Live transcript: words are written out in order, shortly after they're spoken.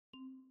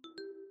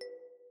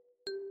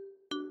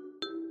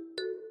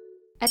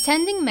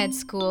Attending med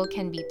school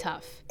can be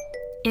tough.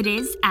 It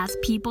is, as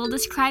people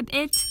describe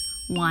it,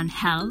 one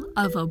hell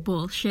of a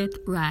bullshit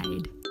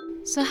ride.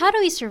 So how do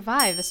we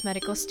survive as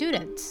medical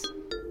students?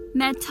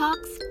 Med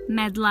Talks,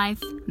 Med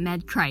Life,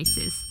 Med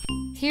Crisis.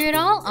 Hear it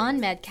all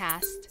on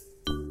Medcast.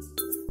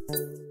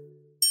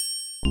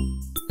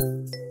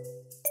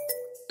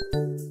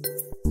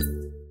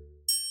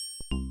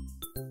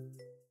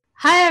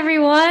 Hi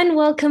everyone,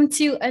 welcome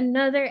to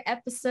another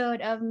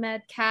episode of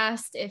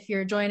Medcast. If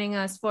you're joining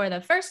us for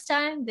the first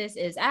time, this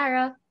is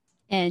Ara.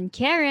 And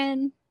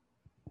Karen.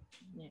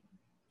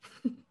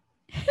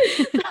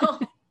 So,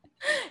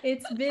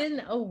 it's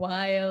been a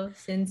while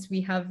since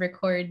we have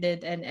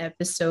recorded an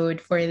episode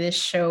for this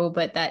show,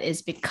 but that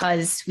is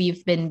because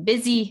we've been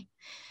busy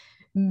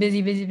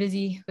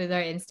with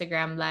our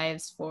Instagram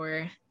lives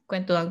for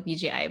Kwento Lang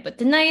PGI. But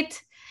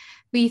tonight,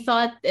 we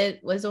thought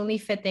it was only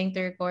fitting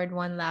to record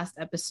one last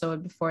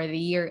episode before the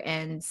year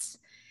ends.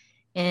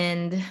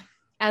 And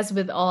as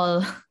with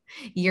all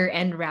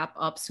year-end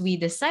wrap-ups, we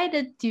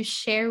decided to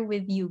share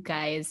with you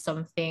guys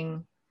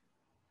something.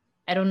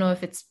 I don't know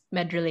if it's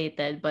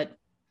med-related, but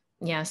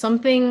yeah,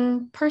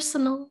 something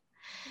personal.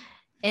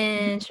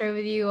 And share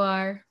with you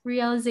our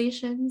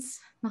realizations,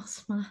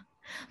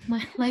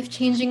 my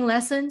life-changing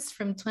lessons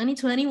from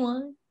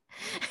 2021,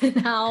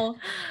 and how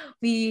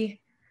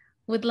we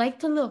would like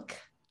to look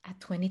at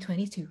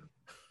 2022,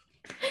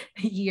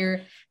 a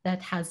year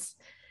that has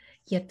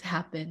yet to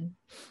happen,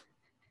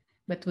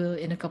 but will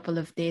in a couple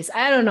of days.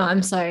 I don't know.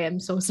 I'm sorry.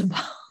 I'm so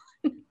sabaw.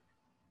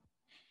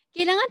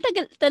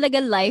 Kailangan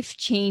talaga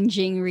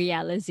life-changing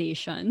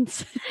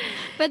realizations.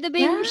 Pwede ba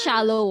yung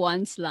shallow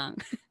ones lang?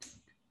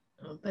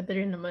 Oh,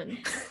 pwede rin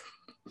naman.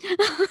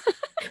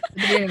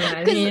 Pwede rin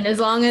naman. I mean, as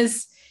long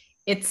as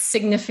it's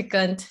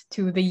significant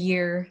to the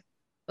year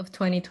of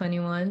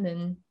 2021,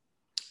 then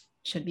it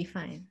should be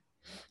fine.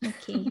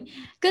 Okay.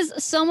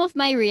 Because some of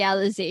my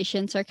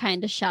realizations are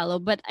kind of shallow,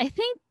 but I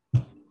think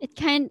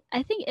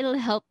it'll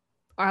help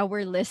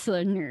our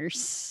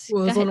listeners.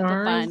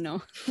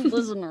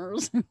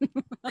 Listeners.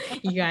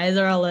 You guys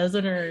are our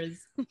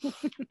listeners.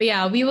 But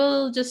yeah, we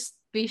will just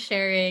be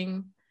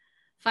sharing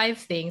 5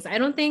 things. I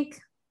don't think,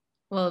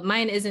 well,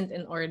 mine isn't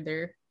in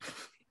order.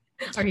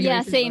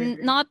 Yeah, same.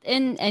 Order? Not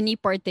in any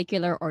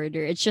particular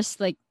order. It's just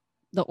like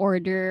the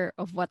order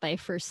of what I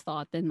first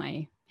thought in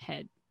my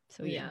head.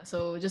 So yeah,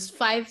 so just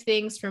 5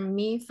 things from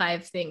me,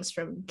 5 things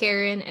from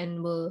Karen,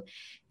 and we'll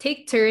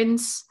take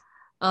turns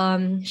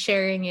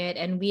sharing it.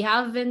 And we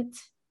haven't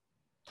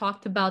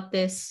talked about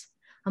this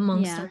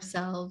amongst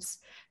ourselves,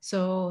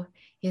 so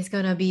it's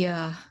gonna be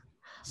a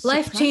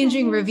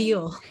life-changing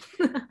reveal.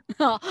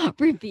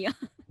 Reveal.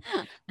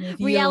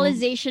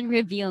 Realization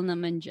reveal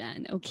naman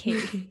dyan.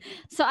 Okay.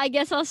 So I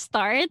guess I'll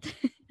start.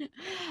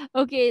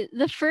 Okay,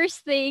 the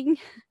first thing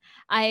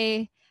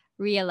I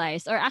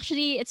realized, or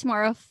actually it's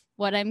more of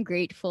what I'm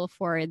grateful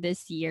for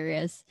this year,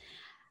 is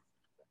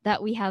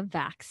that we have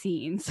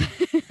vaccines.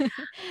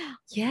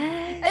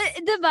 Yes.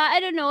 Diba?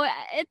 I don't know.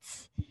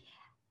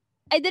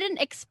 I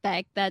didn't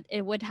expect that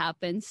it would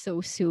happen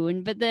so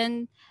soon, but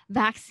then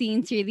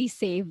vaccines really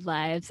saved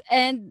lives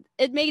and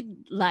it made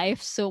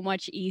life so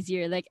much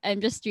easier. Like, I'm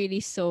just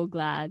really so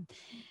glad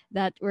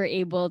that we're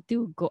able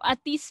to go. At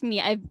least me,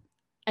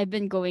 I've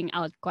been going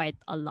out quite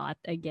a lot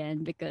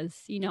again because,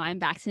 I'm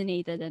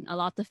vaccinated and a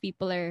lot of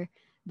people are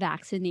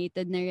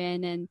vaccinated na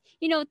rin, and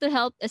to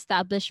help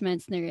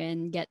establishments na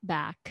rin get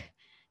back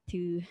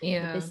to the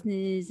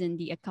business and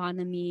the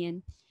economy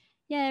and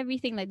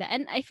everything like that.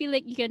 And I feel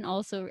like you can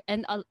also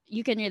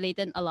you can relate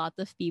in a lot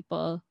of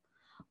people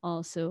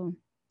also.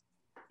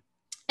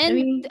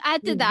 And to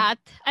add to that,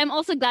 I'm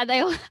also glad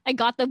I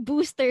got the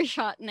booster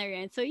shot na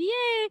rin. So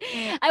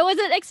yay! I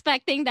wasn't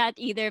expecting that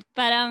either.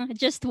 Parang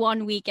just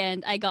one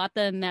weekend I got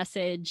a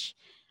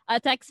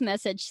text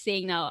message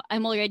saying now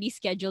I'm already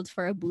scheduled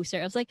for a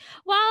booster. I was like,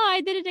 wow, I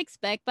didn't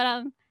expect.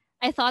 Parang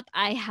I thought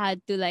I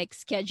had to like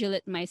schedule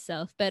it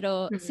myself.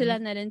 Pero sila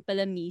na rin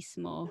pala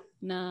mismo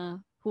na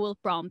who will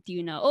prompt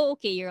you now. Oh,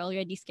 okay, you're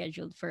already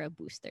scheduled for a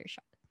booster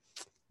shot.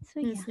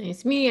 So that's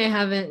nice. Me, I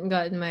haven't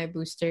gotten my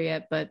booster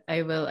yet, but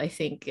I will, I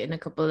think, in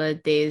a couple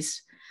of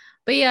days.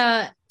 But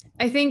yeah,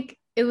 I think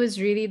it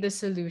was really the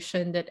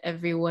solution that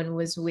everyone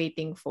was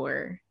waiting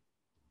for.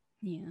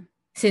 Yeah.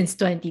 Since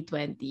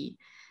 2020.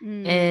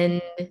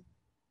 And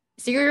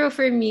siguro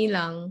for me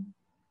lang,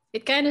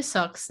 it kind of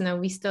sucks na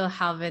we still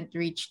haven't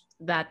reached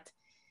that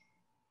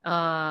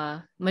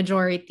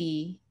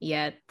majority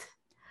yet.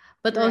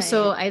 But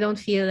also, I don't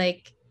feel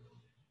like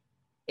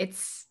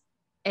it's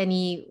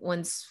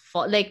anyone's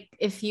fault. Like,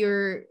 if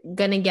you're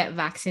gonna get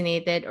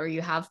vaccinated or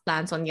you have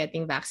plans on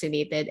getting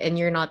vaccinated and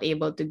you're not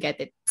able to get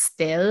it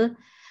still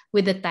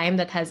with the time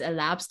that has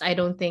elapsed, I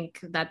don't think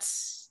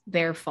that's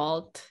their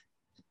fault.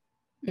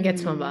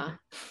 Gets mo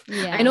ba?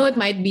 Yeah. I know it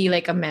might be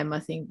like a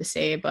mema thing to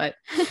say, but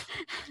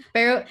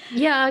pero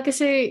yeah,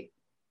 kasi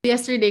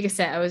yesterday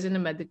kasi I was in a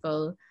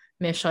medical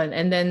mission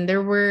and then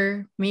there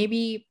were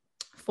maybe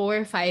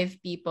 4 or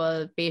 5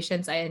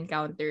 patients I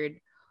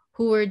encountered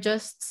who were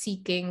just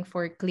seeking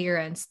for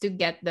clearance to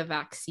get the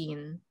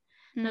vaccine.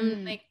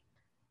 I'm like,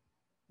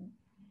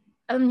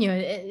 alam nyo,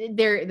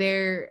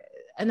 they're,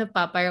 ano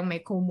pa, parang may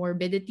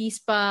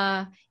comorbidities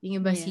pa, yung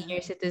iba Yeah.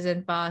 senior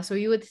citizen pa. So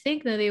you would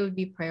think na they would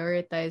be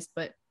prioritized,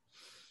 but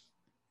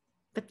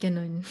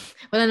ganun?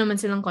 Wala naman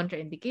silang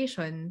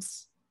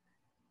contraindications.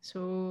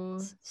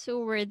 So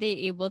So were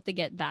they able to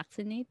get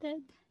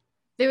vaccinated?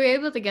 they were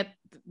able to get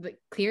the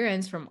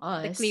clearance from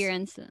us. The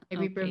clearance. Like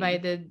we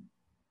provided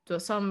to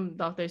some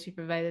doctors, we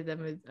provided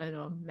them with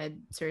med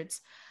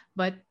certs.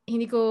 But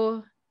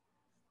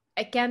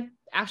I can't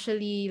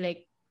actually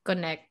like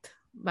connect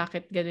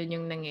bakit ganun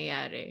yung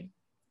nangyayari.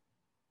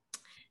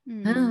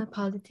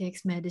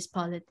 Politics, med is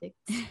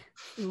politics.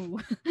 Ooh.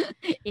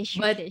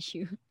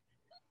 issue.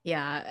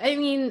 Yeah, I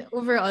mean,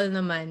 overall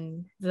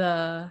naman,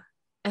 the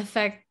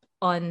effect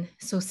on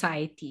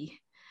society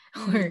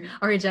or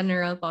our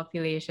general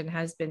population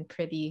has been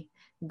pretty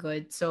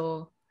good.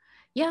 So,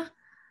 yeah.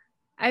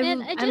 I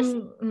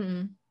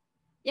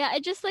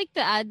just like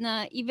to add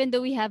na even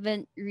though we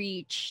haven't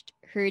reached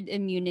herd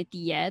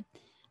immunity yet,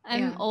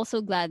 I'm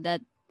also glad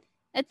that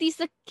at least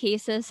the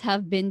cases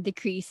have been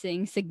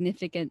decreasing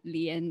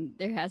significantly and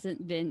there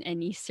hasn't been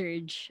any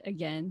surge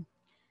again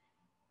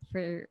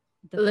for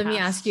let me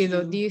ask you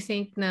though, do you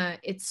think na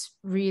it's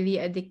really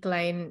a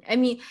decline?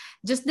 I mean,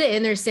 just the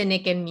inner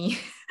cynic in me.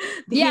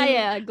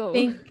 Go.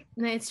 Think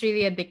na it's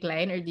really a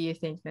decline, or do you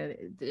think that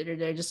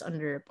they're just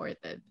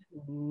underreported?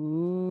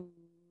 Ooh.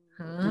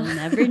 Huh? We'll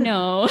never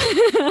know.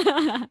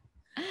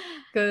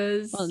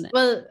 Because,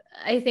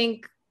 I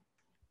think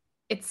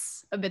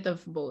it's a bit of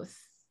both.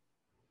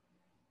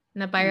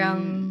 Na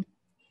parang,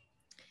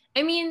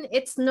 I mean,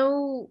 it's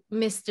no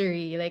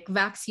mystery. Like,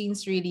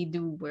 vaccines really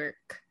do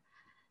work.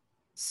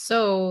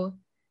 So,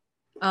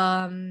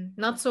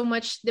 not so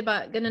much,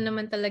 diba, ganun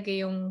naman talaga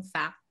yung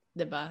fact,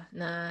 diba,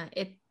 na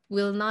it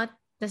will not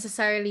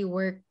necessarily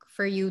work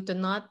for you to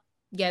not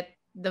get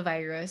the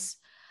virus,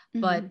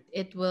 but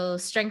it will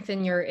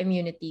strengthen your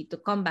immunity to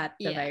combat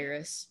the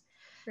virus.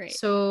 Right.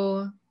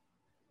 So,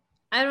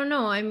 I don't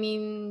know. I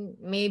mean,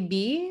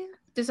 maybe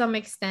to some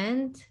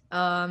extent,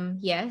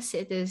 yes,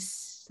 it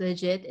is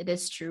legit. It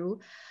is true.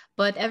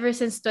 But ever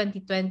since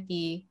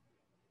 2020,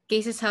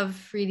 cases have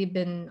really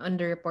been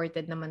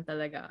underreported naman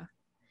talaga.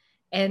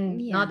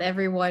 And not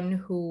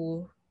everyone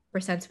who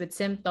presents with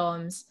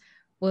symptoms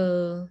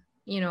will,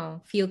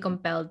 feel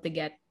compelled to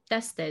get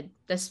tested.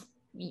 That's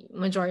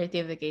majority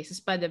of the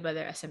cases pa, diba,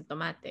 they're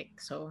asymptomatic.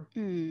 So,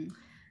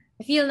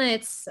 I feel na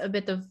it's a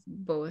bit of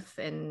both.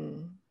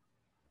 And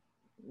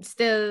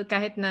still,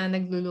 kahit na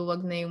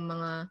nagluluwag na yung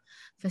mga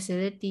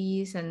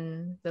facilities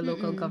and the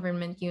local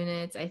government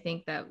units, I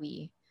think that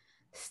we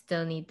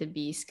still need to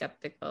be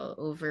skeptical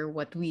over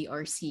what we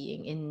are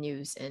seeing in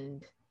news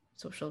and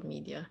social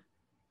media.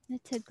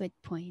 That's a good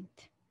point.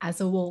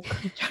 As a woke.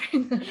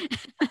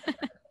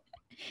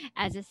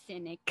 As a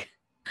cynic.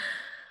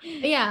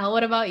 Yeah,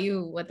 what about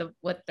you?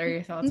 What are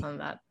your thoughts on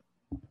that?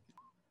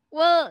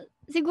 Well,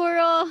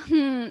 siguro,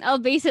 I'll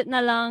base it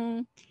na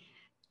lang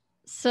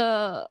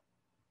sa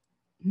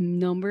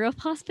number of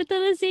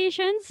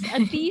hospitalizations.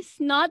 At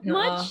least not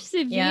much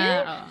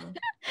severe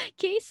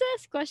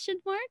cases, question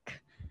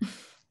mark?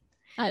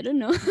 I don't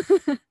know.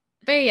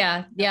 But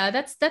yeah,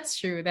 that's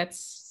true. That's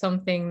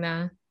something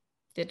that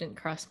didn't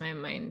cross my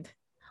mind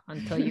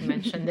until you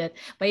mentioned it.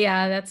 But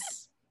yeah,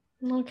 that's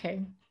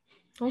okay.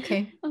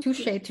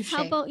 Touche.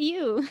 How about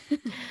you?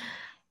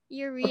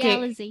 Your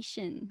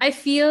realization. Okay. I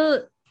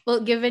feel,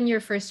 well, given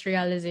your first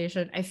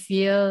realization, I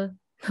feel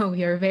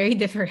we are very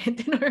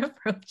different in our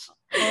approach.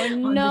 Oh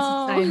no. On this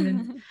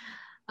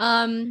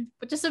assignment.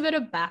 But just a bit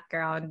of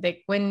background.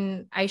 Like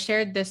when I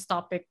shared this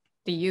topic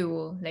to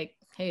you, like,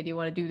 hey, do you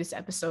want to do this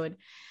episode?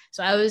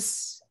 So I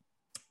was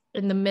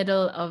in the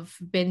middle of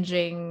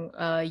binging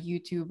a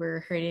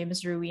YouTuber. Her name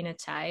is Rowena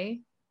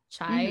Chai.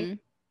 I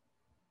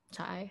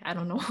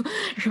don't know.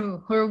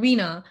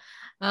 Rowena.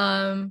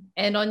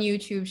 And on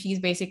YouTube, she's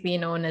basically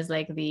known as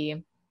like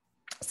the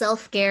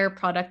self-care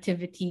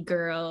productivity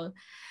girl.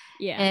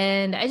 Yeah.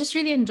 And I just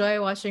really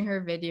enjoy watching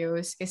her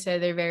videos because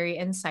they're very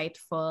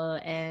insightful,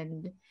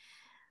 and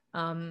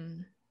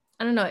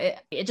I don't know,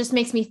 it just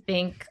makes me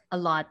think a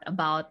lot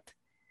about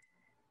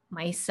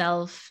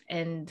myself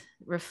and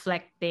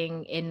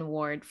reflecting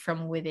inward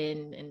from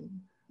within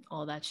and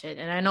all that shit.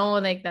 And I know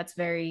like that's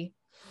very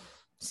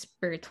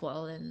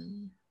spiritual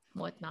and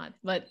whatnot,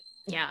 but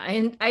yeah,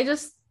 and I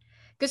just,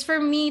 because for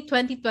me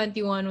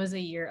 2021 was a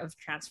year of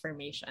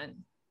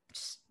transformation.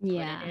 Just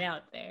putting it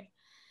out there.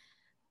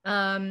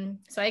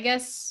 So I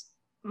guess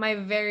my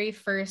very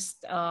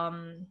first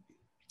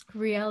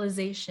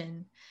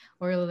realization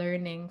or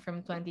learning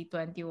from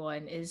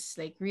 2021 is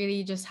like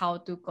really just how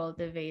to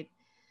cultivate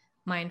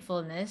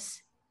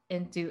mindfulness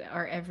into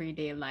our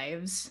everyday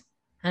lives.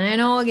 And I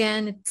know,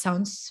 again, it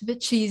sounds a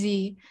bit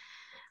cheesy.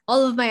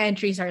 All of my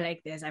entries are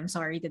like this. I'm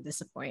sorry to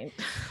disappoint.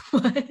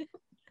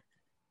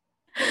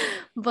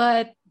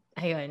 But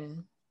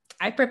ayun,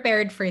 I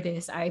prepared for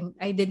this.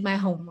 I did my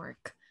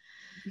homework.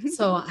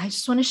 So I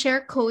just want to share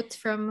a quote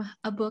from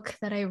a book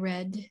that I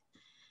read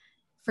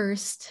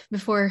first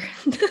before.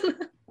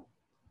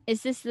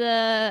 Is this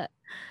the,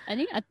 I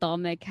think,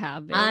 Atomic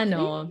Habits?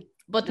 No.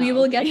 but we Oh,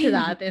 will get to okay.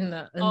 that in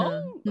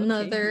Oh, okay.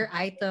 another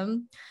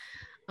item.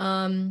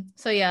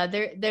 So yeah,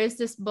 there's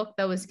this book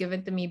that was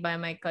given to me by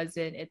my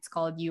cousin. It's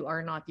called You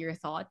Are Not Your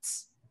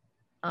Thoughts.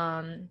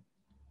 Um,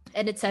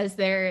 and it says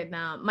there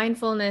now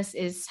mindfulness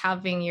is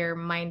having your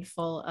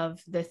mindful of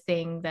the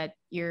thing that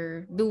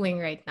you're doing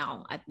right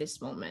now at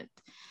this moment.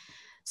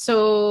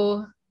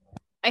 So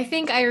I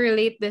think I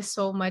relate this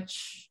so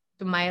much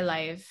to my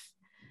life.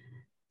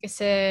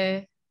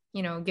 Kasi,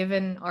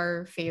 given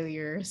our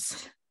failures,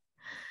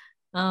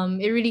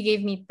 it really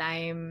gave me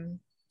time.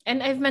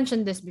 And I've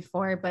mentioned this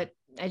before, but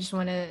I just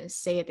want to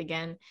say it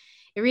again.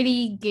 It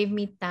really gave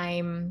me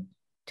time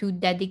to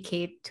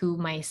dedicate to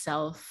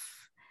myself.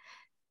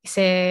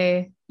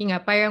 Kasi, yun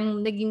nga,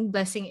 parang naging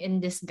blessing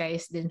in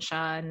disguise din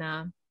siya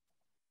na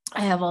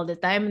I have all the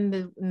time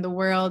in the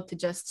world to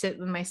just sit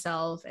with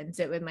myself and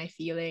sit with my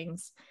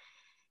feelings.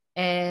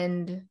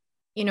 And,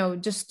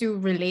 just to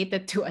relate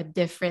it to a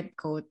different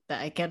quote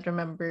that I can't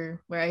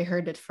remember where I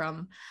heard it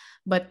from,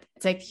 but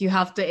it's like you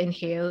have to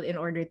inhale in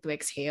order to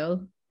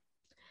exhale,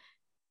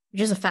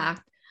 which is a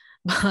fact,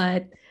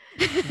 but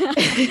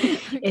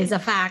is a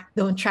fact.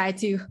 Don't try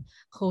to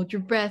hold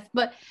your breath.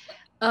 But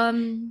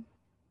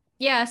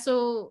yeah,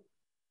 so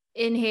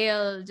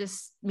inhale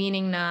just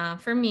meaning na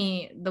for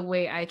me, the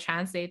way I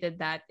translated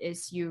that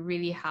is you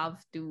really have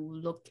to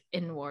look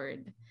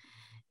inward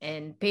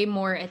and pay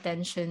more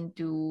attention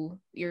to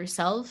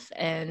yourself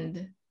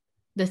and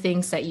the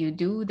things that you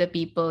do, the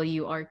people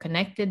you are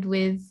connected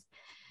with,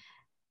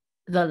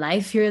 the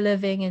life you're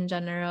living in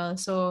general.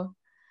 So,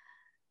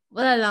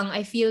 wala lang,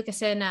 I feel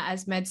kasi na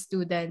as med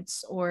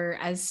students or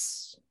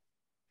as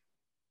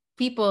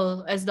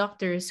people, as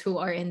doctors who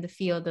are in the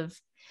field of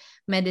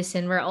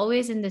medicine, we're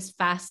always in this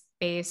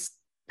fast-paced,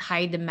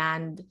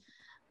 high-demand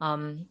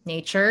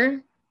nature.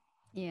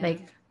 Yeah.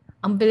 Like,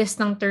 ang bilis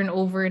ng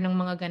turnover ng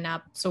mga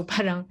ganap. So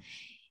parang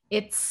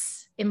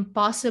it's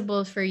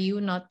impossible for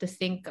you not to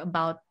think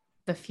about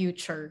the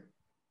future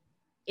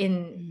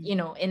in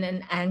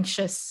an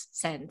anxious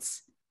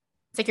sense.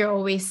 It's like you're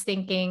always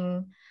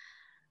thinking,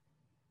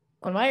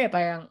 kunwari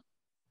parang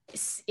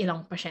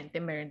ilang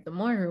pasyente meron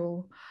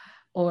tomorrow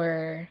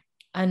or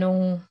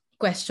anong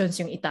questions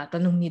yung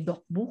itatanong ni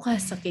Doc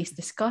bukas sa case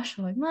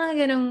discussion,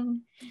 mga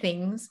ganong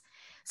things.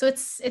 So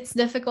it's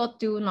difficult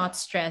to not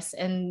stress.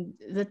 And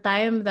the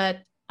time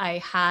that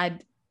I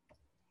had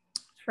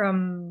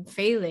from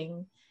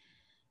failing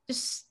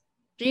just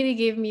really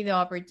gave me the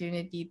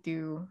opportunity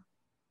to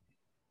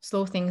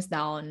slow things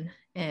down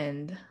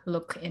and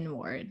look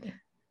inward.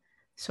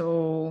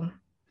 So,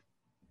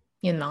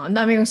 yun lang. Ang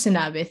dami kong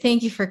sinabi.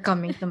 Thank you for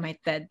coming to my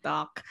TED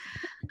Talk.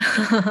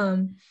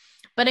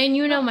 But I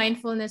knew now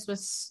mindfulness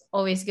was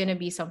always going to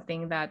be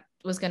something that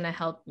was going to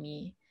help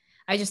me.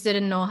 I just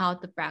didn't know how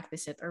to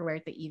practice it or where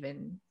to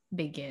even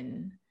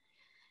begin.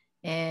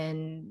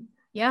 And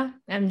yeah,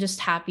 I'm just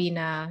happy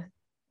na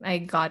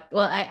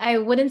I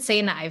wouldn't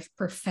say na I've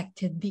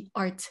perfected the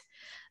art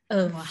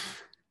of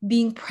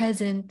being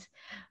present,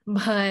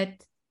 but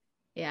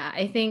yeah,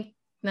 I think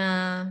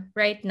na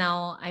right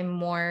now I'm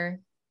more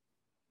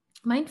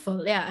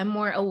mindful. Yeah, I'm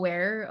more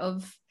aware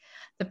of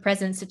the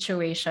present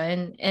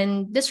situation.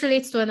 And this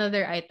relates to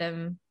another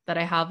item that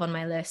I have on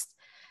my list.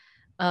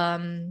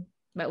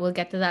 But we'll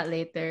get to that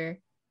later.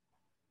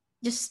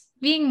 Just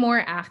being more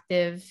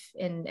active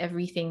in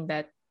everything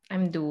that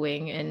I'm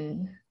doing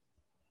and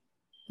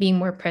being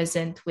more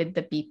present with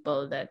the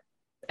people that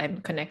I'm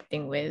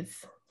connecting with.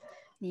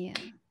 Yeah.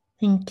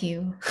 Thank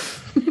you.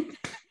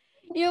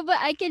 But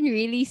I can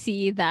really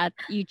see that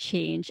you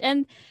change.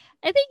 And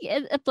I think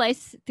it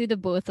applies to the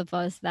both of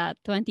us that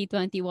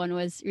 2021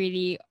 was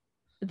really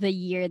the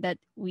year that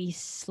we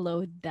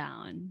slowed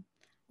down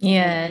in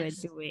a good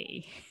Yes.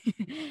 way.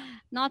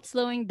 Not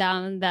slowing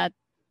down that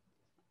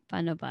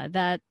paano ba,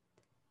 that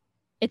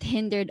it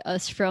hindered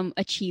us from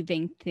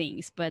achieving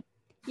things, but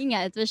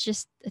yeah, it was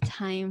just a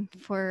time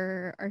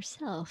for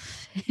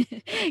ourselves.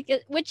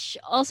 Which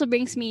also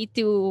brings me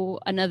to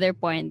another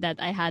point that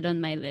I had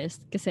on my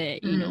list. Because,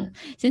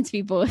 since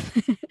we both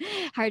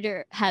had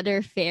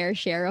our fair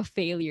share of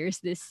failures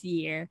this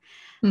year.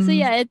 So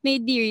yeah, it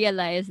made me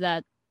realize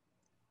that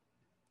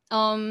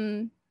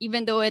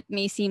even though it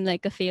may seem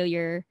like a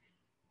failure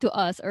to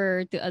us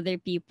or to other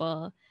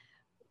people,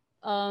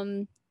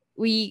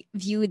 we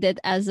viewed it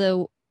as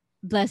a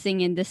blessing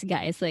in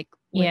disguise, like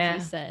what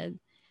you said.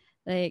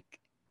 Like,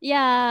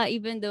 yeah,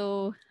 even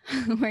though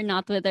we're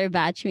not with our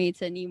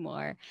batchmates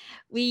anymore,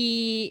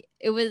 it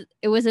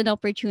was an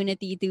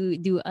opportunity to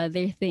do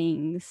other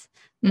things.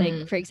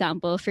 Like, for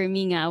example, for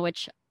me nga,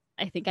 which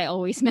I think I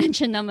always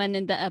mention naman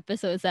in the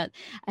episodes, that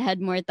I had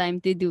more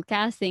time to do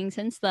castings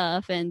and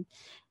stuff, and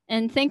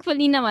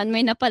thankfully naman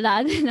may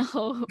napala din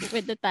ako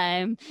with the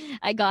time.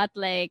 I got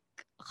like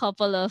a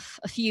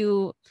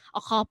few.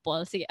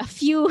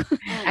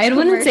 I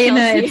wouldn't say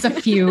that it's a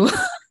few.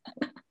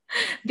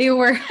 They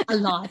were a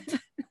lot.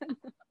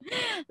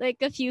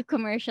 Like a few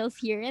commercials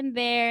here and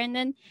there. And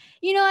then,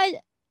 I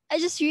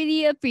just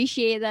really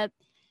appreciate that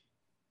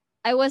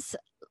I was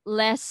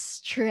less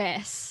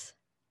stressed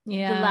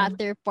the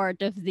latter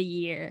part of the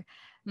year.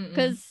 Mm-mm.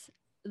 Because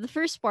the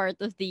first part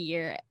of the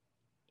year,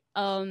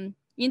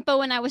 yun pa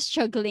when I was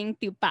struggling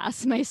to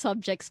pass my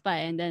subjects pa,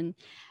 and then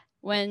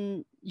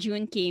when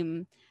June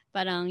came,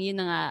 parang yun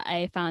na nga,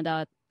 I found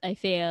out I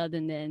failed,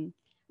 and then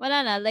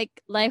wala na,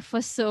 like life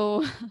was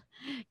so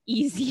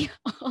easy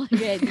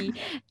already.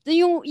 So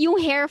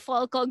yung hair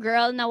fall ko,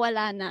 girl,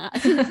 nawala na.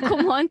 As in,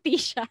 kumonti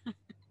siya.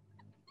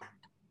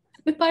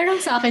 Parang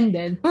sa akin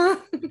din.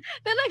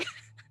 Talaga.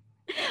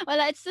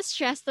 Wala, it's the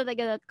stress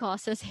talaga that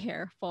causes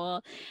hair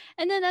fall.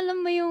 And then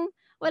alam mo yung,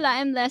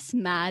 wala, I'm less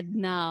mad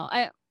now.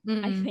 I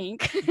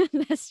think.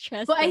 Less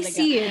stressed Well, I talaga.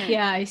 see it.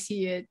 Yeah, I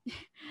see it.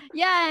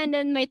 Yeah, and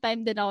then may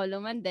time din ako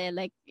lumande.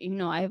 Like,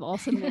 I've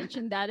also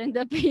mentioned that in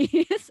the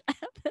previous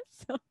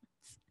episodes.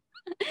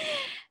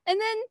 And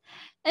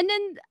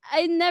then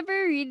I never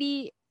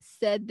really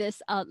said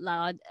this out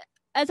loud.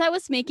 As I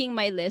was making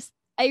my list,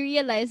 I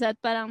realized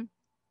that parang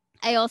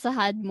I also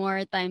had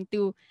more time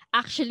to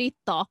actually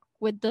talk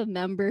with the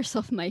members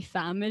of my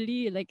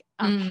family, like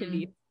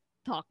actually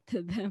talk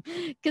to them.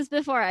 Because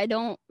before I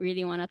don't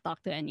really want to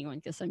talk to anyone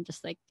because I'm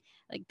just like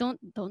don't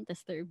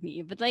disturb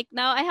me. But like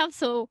now I have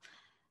so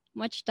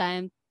much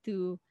time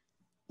to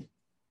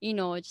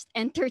just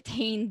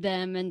entertain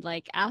them and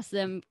like ask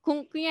them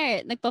kung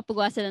kunyari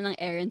nagpapagawa sila ng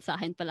errands sa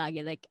akin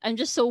palagi. Like I'm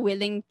just so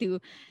willing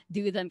to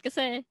do them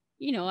kasi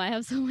I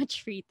have so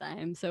much free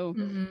time. So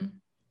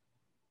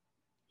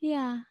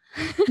yeah.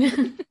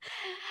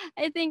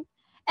 I think,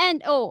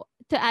 and to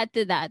add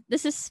to that,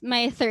 this is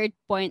my third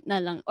point na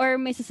lang. Or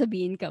may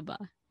sasabihin ka ba?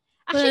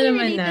 Actually,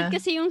 related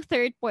kasi yung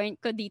third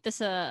point ko dito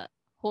sa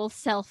whole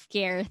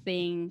self-care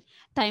thing,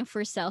 time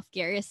for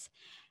self-care is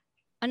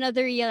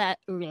another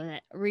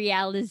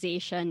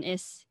realization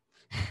is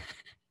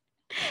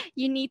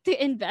you need to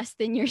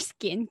invest in your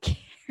skincare.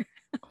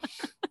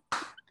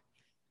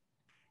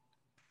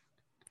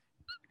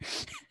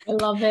 I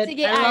love it.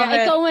 Sige,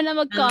 Ara, ikaw muna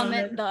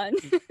mag-comment doon.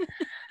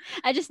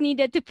 I just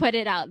needed to put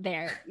it out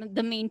there.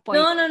 The main point.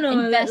 No.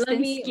 Invest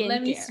in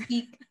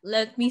skincare.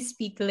 Let me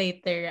speak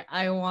later.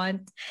 I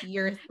want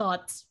your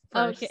thoughts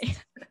first.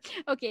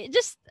 Okay.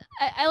 Just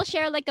I'll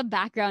share like a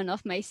background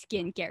of my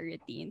skincare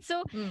routine.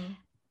 So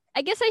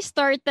I guess I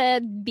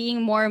started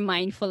being more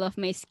mindful of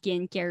my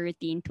skincare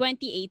routine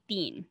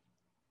 2018.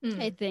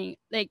 I think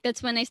like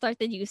that's when I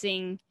started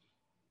using.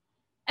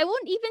 I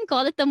won't even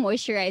call it a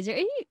moisturizer.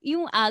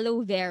 Yung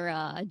aloe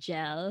vera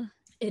gel.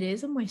 It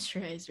is a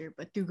moisturizer,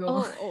 but to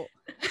go. Oh.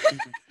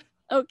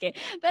 Okay.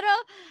 Pero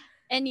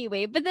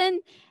anyway, but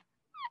then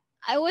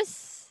I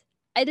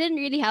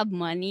didn't really have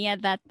money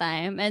at that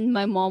time, and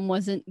my mom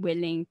wasn't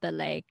willing to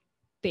like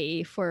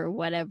pay for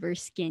whatever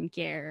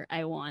skincare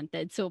I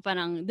wanted. So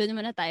parang dun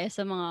muna tayo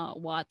sa mga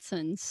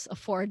Watson's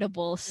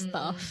affordable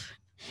stuff.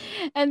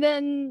 And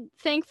then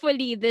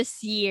thankfully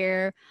this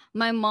year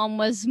my mom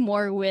was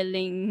more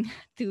willing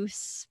to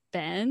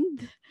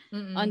spend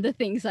on the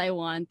things I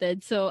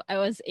wanted. So I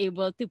was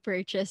able to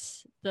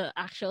purchase the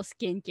actual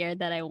skincare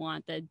that I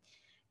wanted.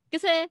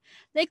 Kasi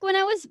like when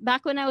I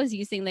was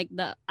using like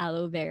the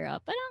aloe vera,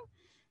 parang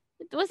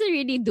it wasn't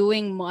really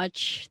doing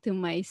much to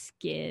my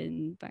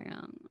skin.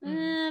 Parang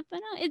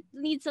it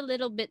needs a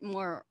little bit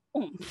more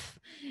oomph.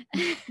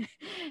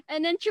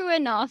 And then true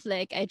enough,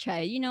 like I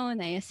tried,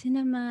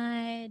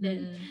 niacinamide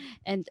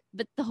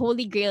but the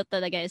holy grail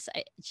talaga is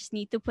I just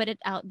need to put it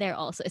out there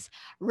also is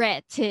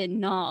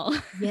retinol.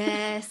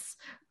 Yes.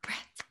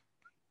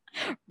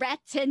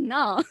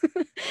 Retinol.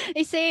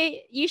 They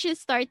say you should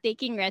start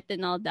taking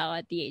retinol now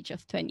at the age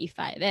of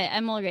 25.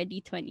 I'm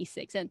already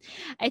 26 and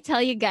I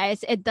tell you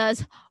guys, it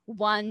does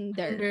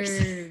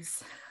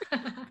wonders.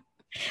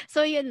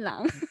 So yun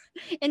lang.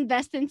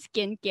 Invest in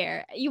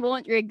skincare. You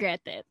won't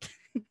regret it.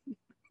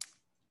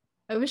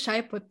 I wish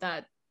I put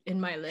that in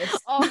my list.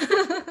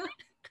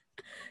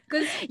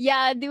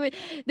 Yeah, dude,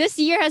 this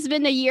year has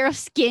been a year of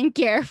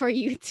skincare for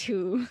you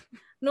too.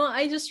 No,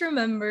 I just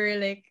remember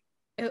like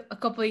a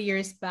couple of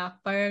years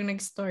back, parang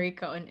nag-story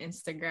ka on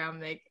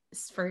Instagram like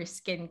for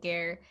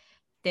skincare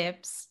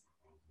tips.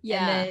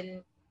 Yeah. And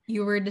then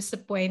you were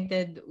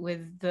disappointed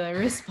with the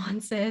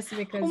responses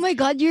because... Oh my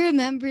God, you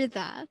remember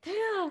that?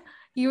 Yeah.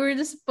 You were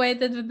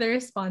disappointed with the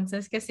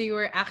responses because you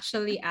were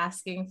actually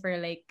asking for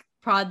like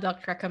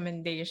product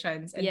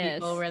recommendations and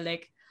people were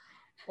like,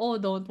 oh,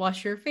 don't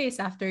wash your face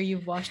after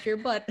you've washed your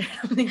butt or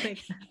something like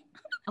that.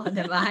 Oh,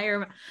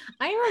 diba?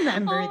 I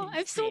remember. Oh,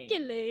 I'm so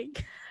kilig.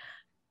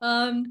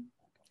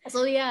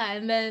 So yeah,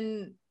 and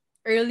then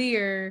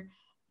earlier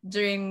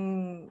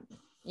during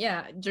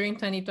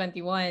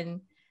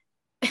 2021,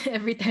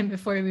 every time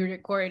before we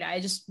record, I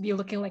just be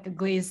looking like a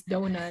glazed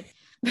donut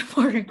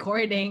before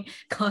recording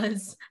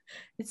because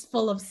it's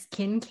full of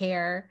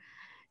skincare.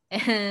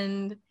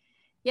 And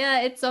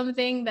yeah, it's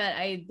something that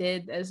I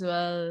did as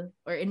well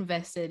or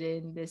invested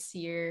in this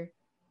year.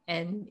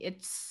 And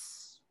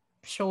it's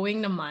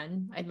showing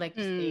naman, I'd like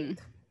to think.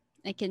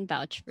 I can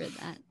vouch for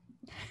that.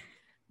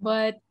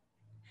 But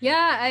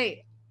yeah,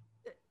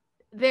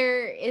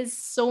 there is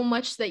so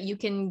much that you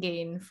can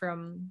gain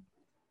from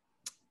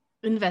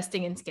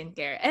investing in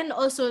skincare. And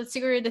also,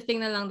 siguro the thing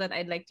na lang that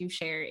I'd like to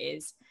share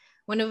is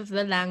one of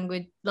the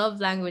love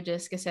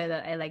languages kasi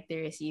that I like to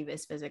receive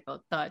is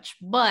physical touch.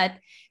 But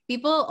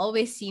people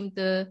always seem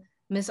to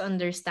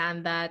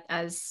misunderstand that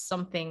as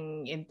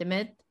something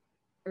intimate.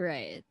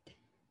 Right.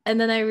 And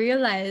then I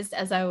realized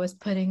as I was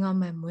putting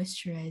on my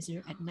moisturizer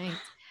at night,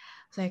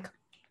 I was like,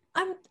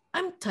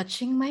 I'm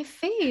touching my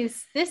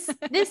face. This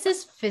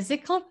is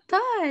physical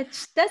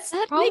touch. That's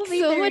That makes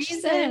probably so the much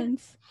reason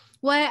sense.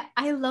 why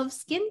I love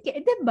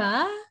skincare,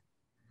 diba? I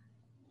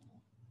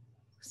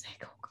was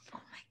like,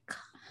 oh my god.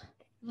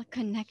 The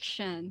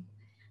connection.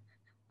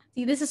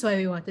 See, this is why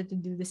we wanted to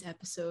do this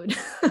episode.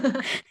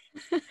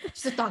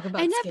 Just to talk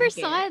about I never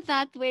skincare. saw it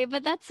that way,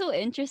 but that's so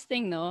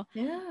interesting, no?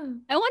 Yeah.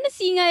 I want to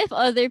see nga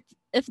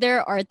if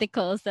there are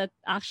articles that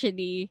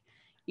actually,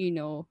 you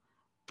know,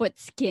 put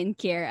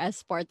skincare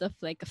as part of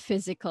like a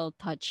physical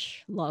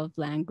touch love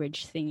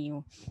language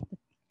thingy.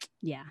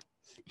 Yeah.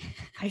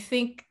 I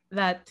think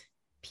that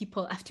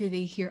people, after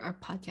they hear our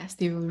podcast,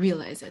 they will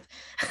realize it.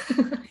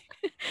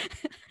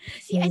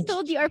 See, I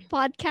told you our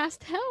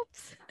podcast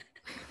helps.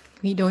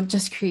 We don't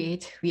just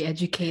create, we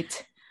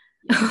educate.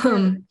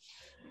 Sure.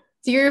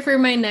 So for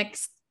my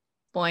next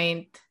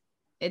point,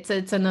 it's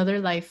another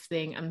life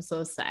thing. I'm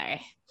so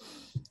sorry.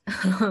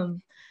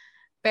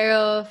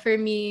 Pero for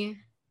me,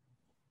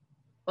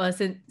 well,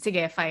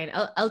 sige, fine.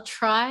 I'll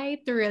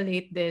try to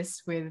relate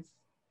this with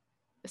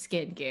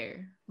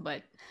skincare,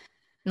 but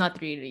not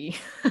really.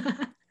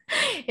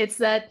 It's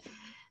that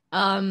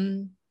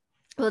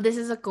well, this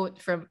is a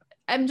quote from,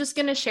 I'm just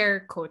gonna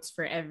share quotes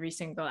for every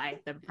single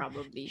item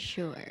probably.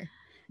 Sure.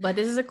 But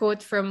this is a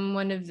quote from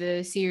one of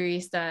the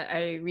series that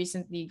I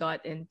recently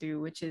got into,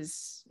 which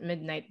is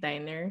Midnight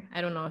Diner.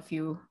 I don't know if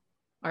you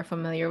are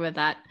familiar with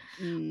that,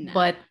 Nah.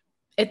 but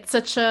it's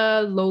such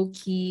a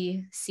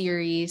low-key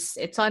series.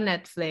 It's on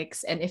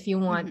Netflix. And if you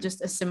want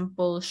just a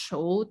simple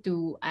show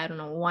to, I don't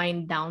know,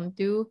 wind down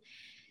to,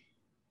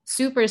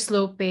 super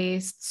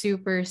slow-paced,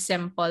 super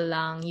simple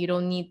lang. You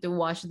don't need to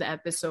watch the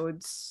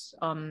episodes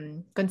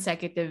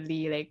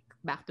consecutively, like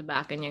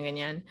back-to-back,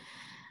 ganyan.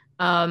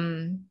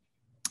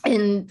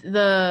 And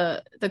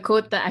the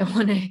quote that I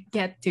want to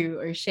get to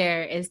or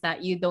share is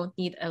that you don't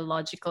need a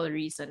logical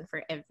reason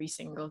for every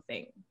single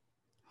thing.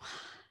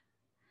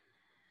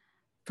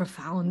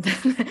 Profound.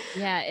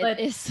 Yeah, But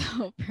it is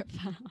so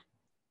profound.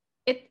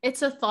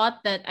 it's a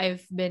thought that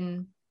I've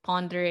been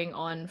pondering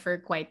on for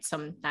quite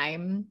some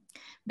time,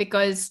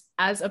 because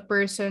as a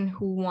person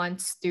who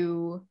wants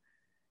to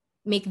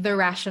make the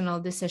rational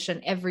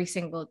decision every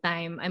single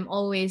time, I'm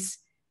always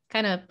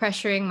kind of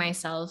pressuring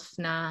myself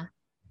na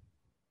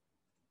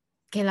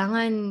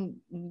kailangan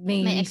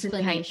may reason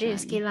behind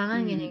this. explanation.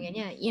 Kailangan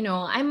ganyan. You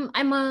know,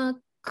 I'm a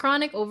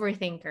chronic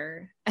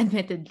overthinker,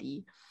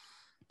 admittedly.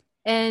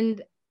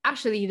 And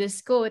actually,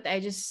 this quote,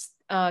 I just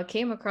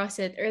came across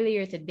it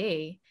earlier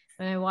today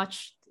when I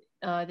watched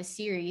the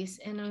series,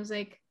 and I was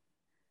like,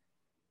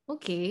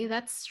 okay,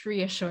 that's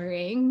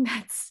reassuring.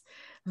 That's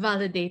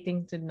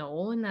validating to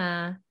know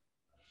na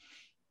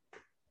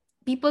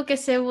people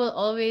kasi will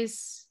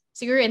always,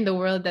 siguro in the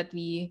world that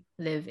we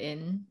live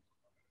in,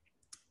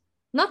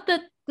 not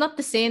to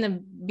say na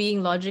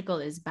being logical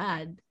is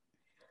bad,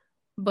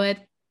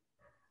 but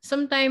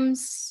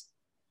sometimes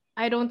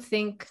I don't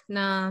think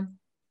na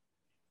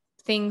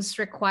things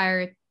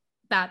require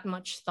that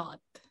much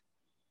thought,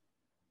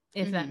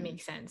 if that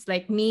makes sense.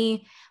 Like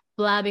me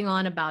blabbing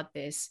on about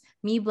this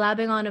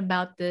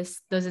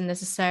doesn't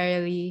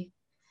necessarily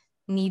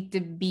need to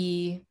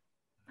be,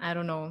 I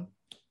don't know,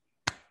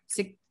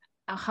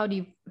 how do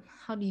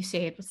you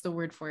say it? What's the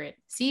word for it?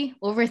 See,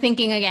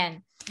 overthinking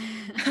again.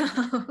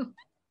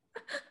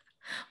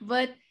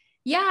 But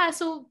yeah,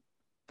 so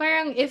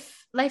parang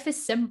if life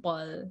is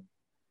simple,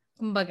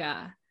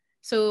 kumbaga,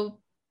 so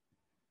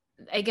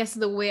I guess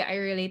the way I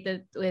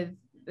related with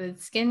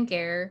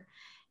skincare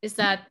is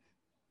that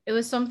it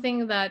was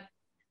something that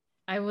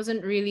I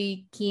wasn't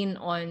really keen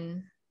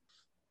on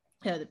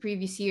the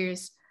previous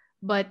years,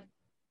 but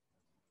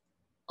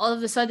all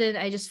of a sudden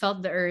I just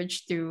felt the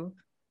urge to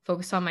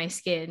focus on my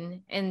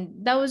skin, and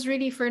that was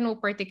really for no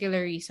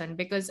particular reason,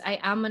 because I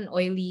am an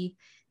oily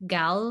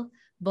gal,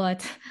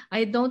 but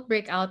I don't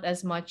break out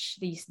as much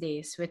these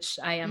days, which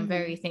I am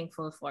very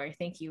thankful for.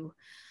 Thank you,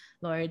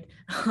 Lord.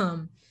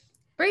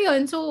 But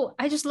yun, so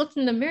I just looked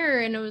in the mirror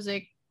and I was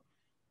like,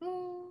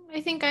 I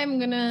think I'm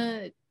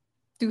gonna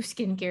do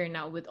skincare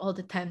now with all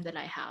the time that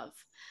I have.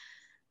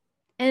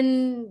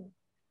 And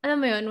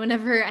alam mo yun,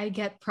 whenever I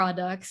get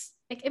products,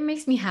 like it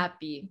makes me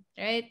happy,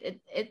 right?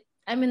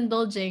 I'm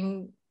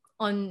indulging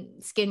on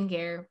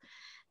skincare,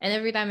 and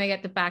every time I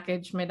get the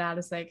package, my dad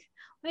is like,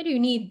 "Why do you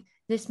need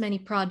this many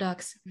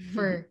products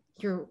for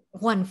your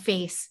one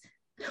face?"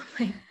 I'm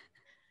like,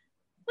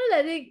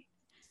 well,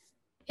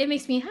 it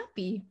makes me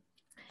happy.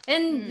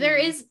 And there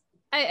is,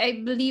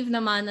 I believe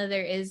naman na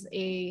there is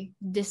a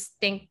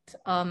distinct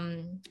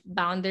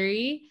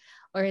boundary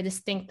or a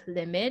distinct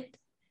limit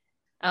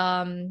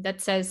that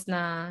says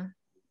na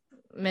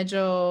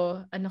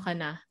medyo ano ka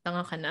na,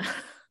 tanga ka na.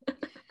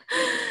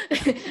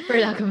 For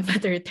lack of a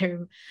better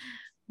term.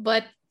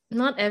 But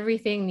not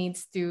everything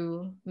needs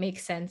to make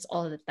sense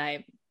all the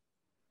time.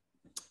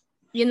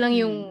 Yun lang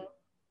Mm. yung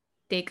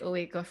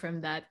takeaway ko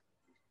from that.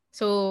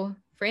 So,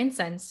 for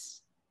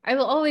instance, I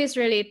will always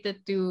relate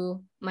it to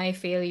my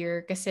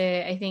failure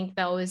kasi I think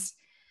that was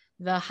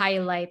the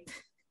highlight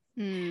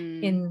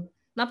Mm. in,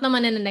 not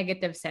naman in a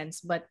negative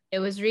sense, but it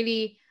was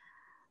really,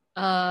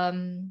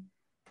 um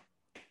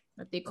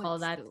what do you call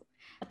What's that? the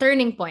A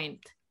turning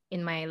point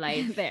in my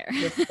life there?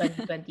 this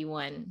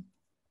 2021.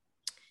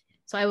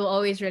 So I will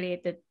always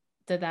relate it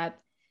to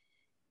that.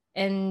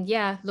 And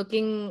yeah,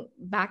 looking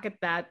back at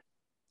that,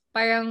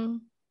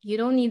 parang you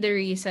don't need the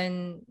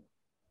reason,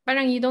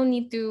 parang you don't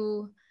need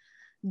to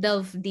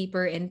delve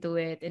deeper into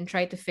it and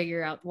try to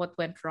figure out what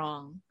went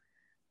wrong,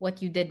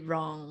 what you did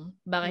wrong,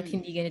 bakit Mm.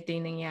 hindi ganito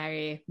yung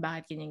nangyari,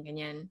 bakit ganyan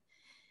ganyan.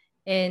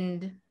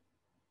 And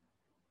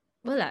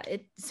wala,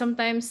 it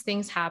sometimes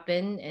things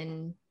happen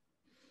and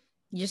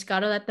you just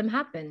gotta let them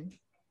happen.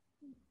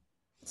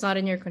 It's not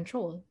in your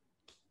control.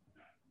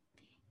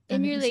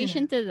 In Sabi ko sila.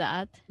 relation to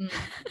that,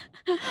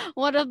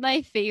 one of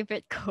my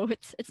favorite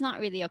quotes, it's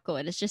not really a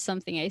quote, it's just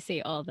something I say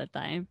all the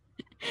time,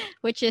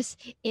 which is,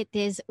 it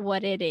is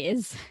what it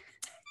is.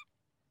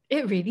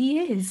 It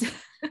really is.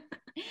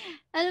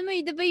 Alam mo,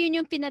 di ba yun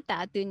yung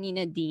pinatato ni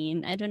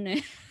Nadine? I don't know.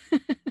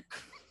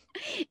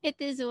 It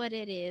is what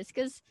it is.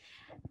 Because,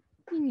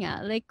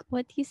 yeah, like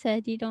what you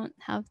said, you don't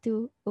have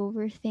to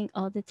overthink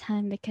all the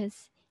time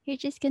because you're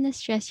just gonna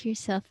stress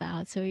yourself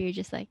out. So you're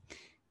just like,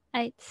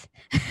 I.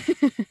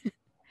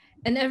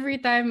 And every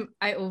time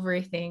I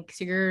overthink,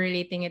 siguro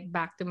relating it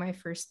back to my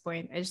first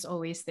point, I just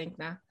always think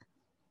na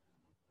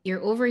you're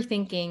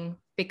overthinking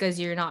because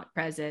you're not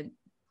present.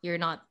 You're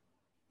not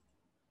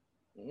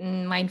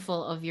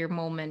mindful of your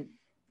moment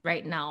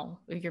right now,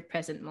 of your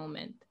present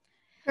moment.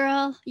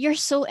 Girl, you're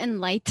so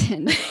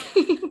enlightened.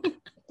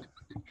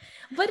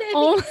 But I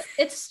Oh. think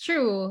it's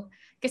true.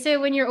 Because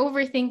when you're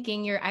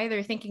overthinking, you're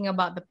either thinking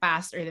about the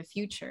past or the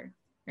future,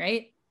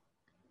 right?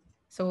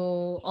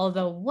 So all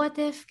the what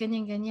if,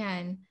 ganyan,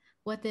 ganyan,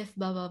 what if,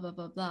 blah, blah, blah,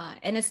 blah, blah.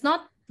 And it's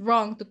not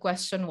wrong to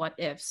question what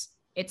ifs.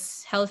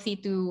 It's healthy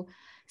to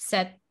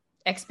set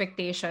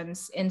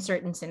expectations in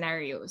certain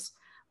scenarios.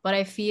 But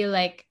I feel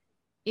like,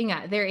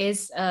 there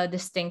is a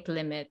distinct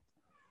limit.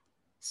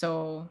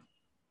 So,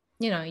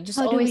 you just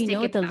How do always we take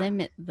know it the back.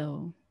 limit,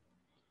 though?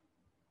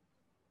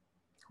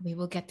 We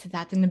will get to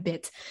that in a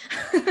bit.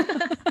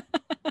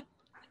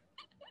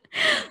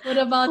 What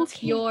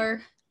about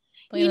your...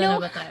 You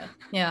know,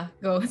 yeah,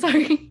 go.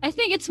 Sorry. I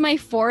think it's my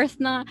fourth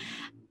na.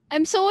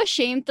 I'm so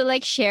ashamed to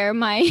like share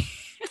my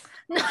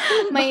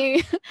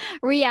my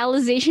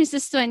realizations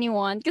this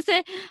 21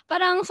 kasi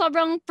parang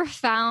sobrang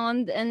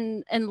profound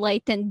and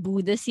enlightened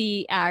Buddha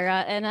si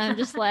Ara, and I'm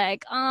just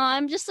like,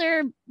 I'm just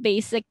a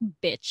basic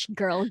bitch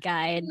girl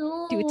guide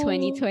to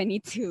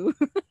 2022.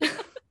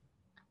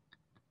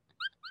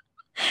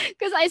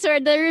 Because I swear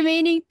the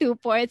remaining 2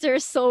 points are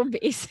so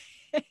basic.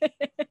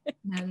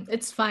 Man,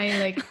 it's fine.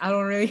 Like, I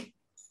don't really...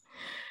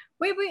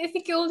 Wait, I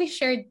think you only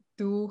shared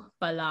 2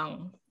 pa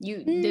lang.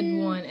 You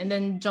did 1 and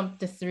then jumped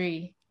to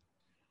 3.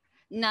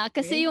 Na,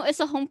 kasi yung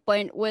isa kong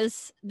point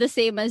was the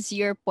same as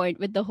your point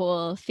with the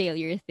whole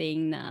failure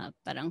thing na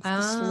parang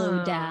to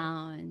slow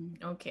down.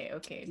 Okay.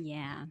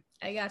 Yeah.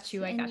 I got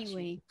you.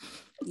 Anyway,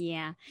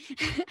 yeah.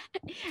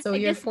 So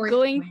your fourth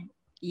point.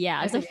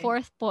 Yeah, the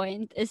fourth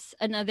point is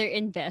another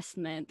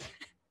investment,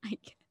 I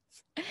guess.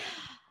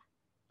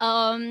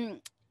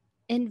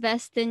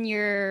 Invest in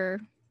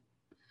your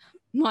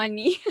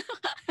money.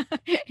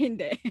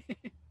 Hindi.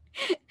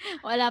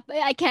 Wala pa.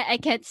 I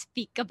can't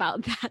speak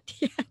about that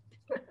yet.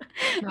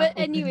 But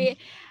anyway,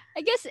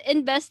 I guess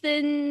invest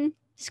in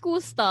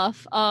school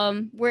stuff,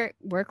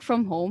 work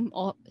from home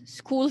or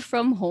school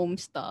from home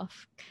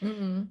stuff.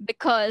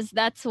 Because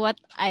that's what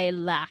I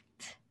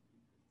lacked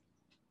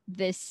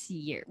this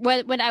year.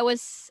 Well, when I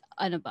was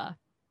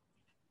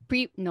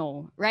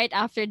right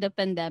after the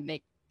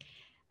pandemic.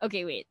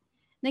 Okay, wait.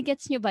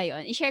 Nagets nyo ba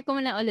yun? I-share ko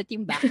muna ulit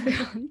yung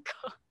background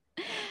ko.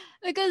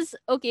 Because,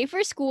 okay,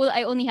 for school,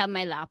 I only have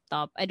my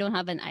laptop. I don't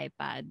have an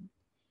iPad.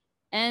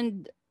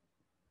 And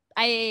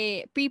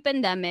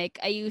pre-pandemic,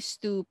 I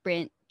used to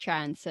print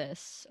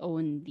trances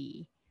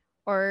only.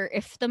 Or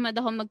if tamad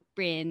ako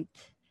mag-print,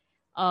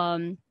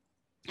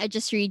 I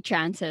just read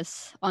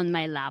trances on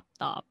my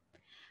laptop,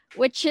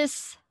 which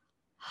is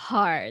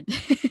hard.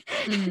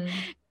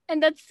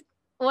 And that's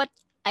what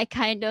I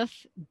kind of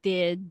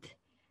did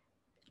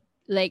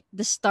like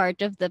the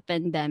start of the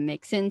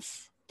pandemic,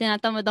 since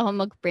tinatamad ako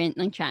mag-print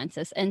ng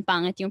trances and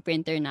pangit yung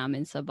printer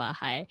namin sa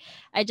bahay.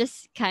 I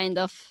just kind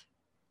of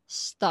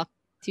stuck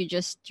to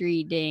just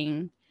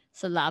reading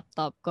sa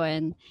laptop ko,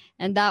 and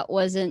that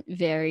wasn't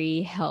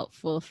very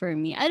helpful for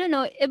me. I don't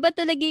know, iba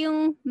talaga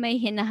yung may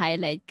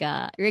hina-highlight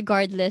ka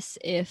regardless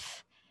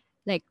if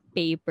like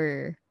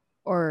paper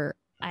or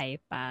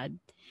iPad.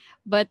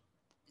 But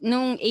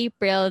nung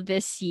April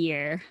this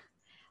year,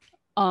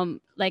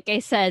 like I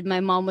said, my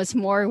mom was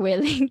more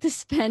willing to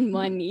spend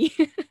money.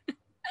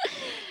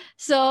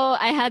 So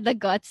I had the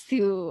guts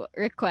to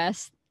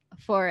request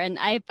for an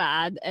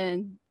iPad,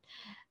 and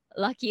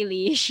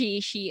luckily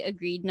she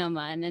agreed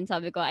naman, and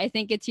sabi ko, I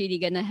think it's really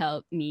gonna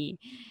help me.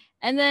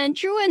 And then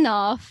true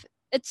enough,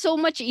 it's so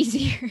much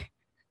easier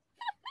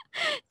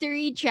to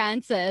read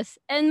chances.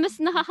 And mas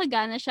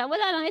nakakagana siya.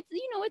 Wala lang. It's,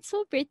 it's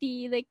so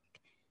pretty. Like,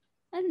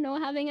 I don't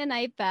know, having an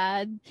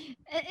iPad.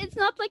 It's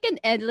not like an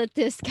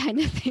elitist kind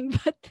of thing,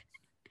 but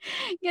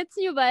gets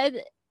you, but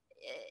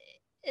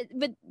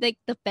but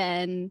like the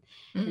pen,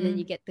 and then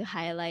you Mm-mm. get to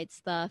highlight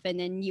stuff, and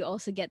then you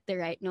also get the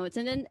right notes,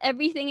 and then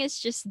everything is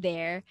just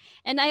there.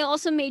 And I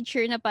also made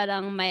sure na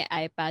parang my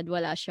iPad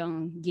wala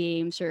siyang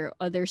games or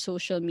other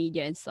social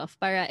media and stuff,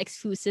 para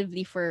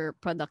exclusively for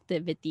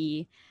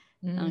productivity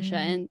lang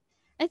siya. Mm. And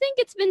I think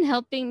it's been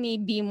helping me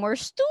be more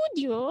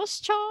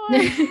studious, char.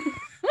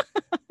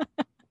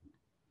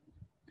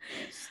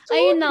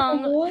 Ayun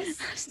lang.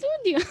 Studios.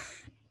 Studio.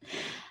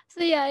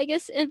 So yeah, I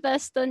guess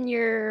invest on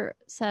your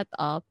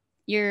setup,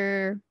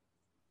 your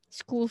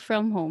school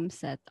from home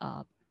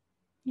setup.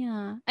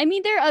 Yeah. I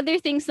mean, there are other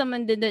things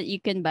someone did that you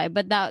can buy,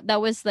 but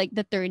that was like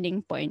the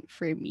turning point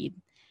for me.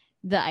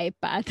 The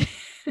iPad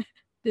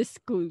this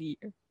school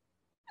year.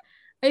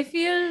 I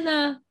feel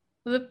na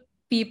the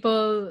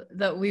people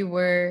that we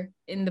were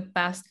in the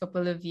past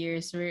couple of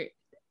years were,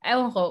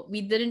 ewan ko,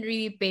 we didn't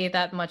really pay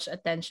that much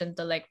attention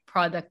to like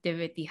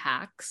productivity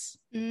hacks.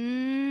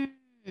 Mm.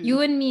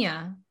 You and me,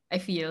 I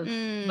feel.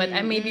 But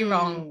I may be Mm.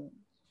 wrong.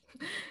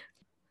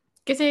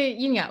 Kasi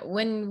yun nga,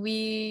 when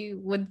we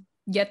would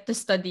get to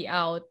study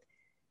out,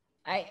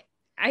 I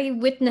I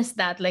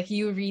witnessed that, like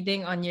you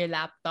reading on your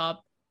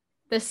laptop.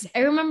 This,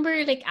 I remember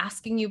like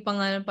asking you pa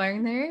nga na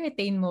parang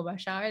nare-retain mo ba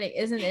siya? Or, like,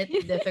 isn't it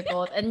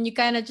difficult? And you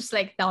kind of just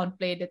like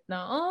downplayed it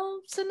na,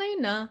 oh, sanay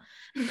na.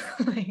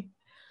 Like,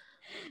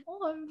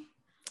 oh.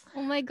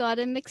 Oh my god,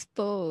 I'm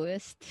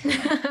exposed.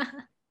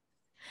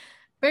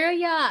 Pero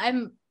yeah,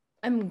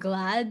 I'm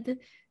glad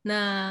na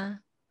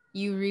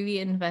you really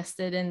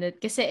invested in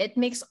it kasi it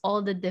makes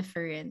all the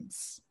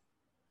difference.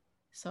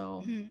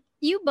 So,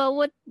 You ba,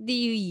 what do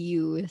you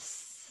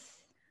use?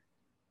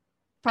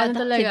 ano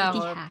talaga Productivity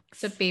ako? hacks.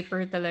 Sa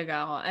paper talaga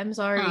ako. I'm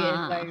sorry, Okay.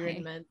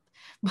 environment.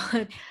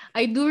 But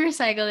I do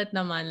recycle it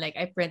naman. Like,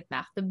 I print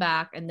back to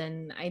back and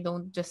then I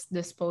don't just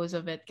dispose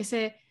of it.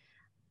 Kasi,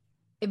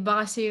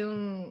 iba kasi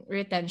yung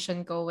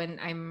retention ko when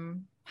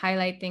I'm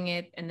highlighting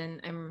it and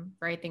then I'm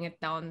writing it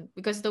down.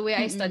 Because the way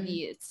I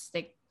study, it's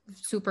like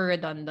super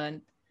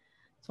redundant.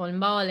 So,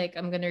 halimbawa, like,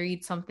 I'm gonna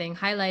read something,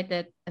 highlight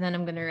it, and then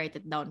I'm gonna write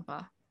it down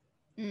pa.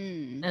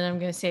 And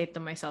I'm gonna say it to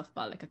myself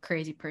pa, like a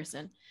crazy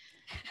person.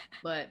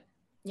 But,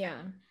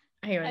 yeah.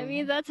 Ayun. I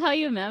mean, that's how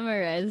you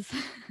memorize.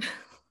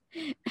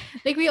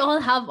 Like, we all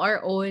have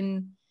our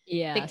own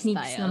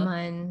techniques style.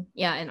 naman.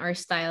 Yeah, and our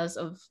styles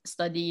of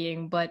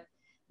studying. But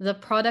the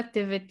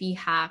productivity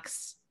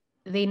hacks,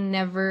 they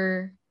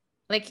never,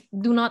 like,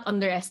 do not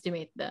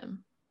underestimate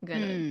them.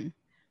 Ganun.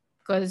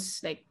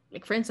 Because, like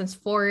for instance,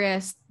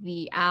 Forest,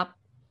 the app,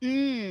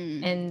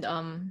 and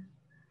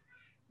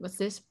what's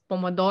this?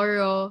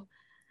 Pomodoro.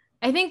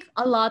 I think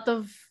a lot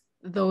of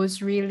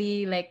those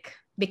really like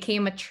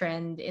became a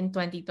trend in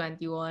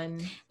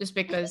 2021 just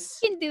because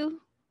You can do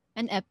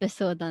an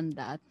episode on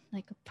that,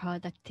 like a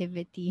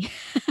productivity.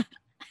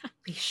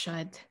 we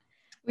should.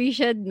 We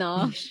should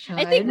know. We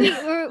should.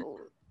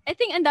 I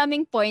think ang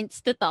daming points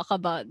to talk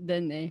about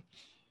dun eh.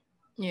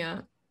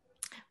 Yeah.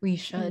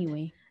 We should.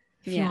 Anyway.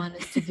 If you want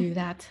us to do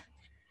that,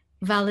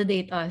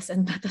 validate us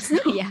and let us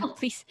know. Yeah,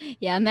 please.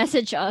 Yeah,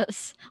 message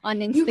us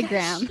on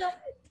Instagram.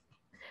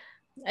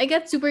 I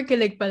get super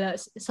kilig pala.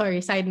 Sorry,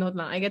 side note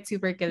lang. I get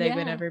super kilig Yeah.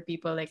 whenever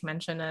people like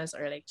mention us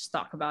or like just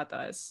talk about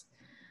us.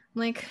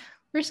 I'm like,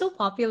 we're so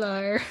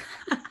popular.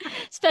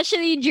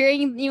 Especially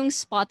during yung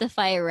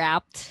Spotify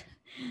Wrapped.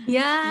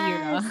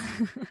 Yeah.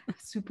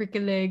 Super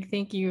kilig.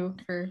 Thank you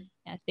for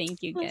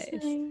thank you guys.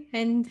 listening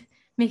and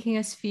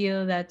making us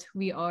feel that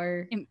we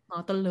are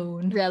not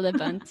alone.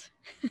 Relevant.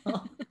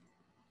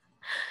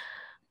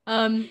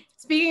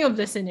 Speaking of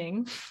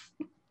listening,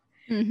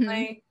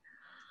 I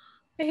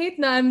hate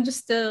na I'm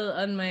just still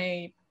on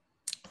my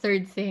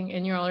third thing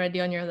and you're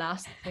already on your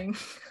last thing.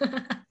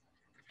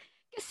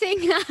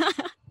 Kasi nga,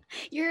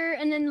 you're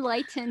an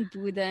enlightened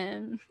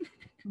Buddha.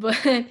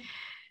 But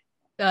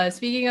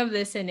speaking of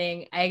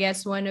listening, I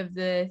guess one of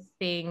the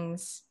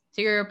things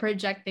so you're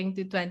projecting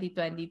to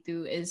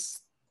 2022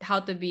 is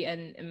how to be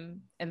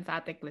an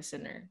emphatic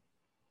listener.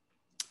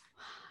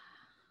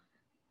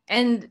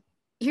 And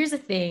here's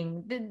the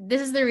thing.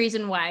 This is the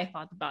reason why I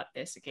thought about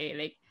this, okay?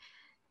 Like,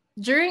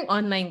 during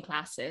online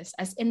classes,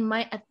 as in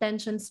my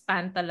attention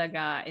span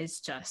talaga is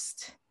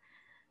just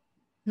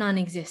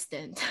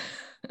non-existent.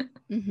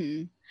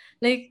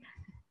 Like,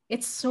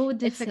 it's so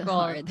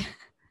difficult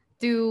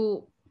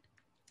to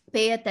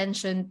pay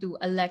attention to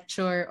a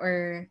lecture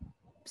or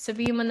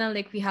sabihin mo na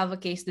like we have a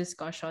case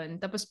discussion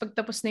tapos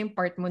pagtapos na yung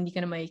part mo hindi ka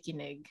na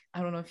makikinig.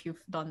 I don't know if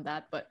you've done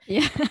that but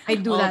yeah, I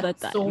do that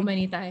so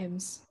many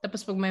times.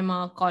 Tapos pag may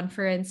mga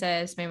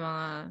conferences, may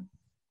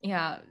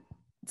mga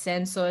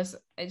census,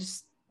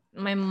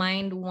 my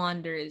mind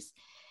wanders.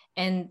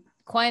 And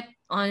quite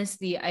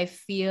honestly, I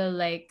feel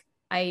like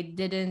I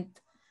didn't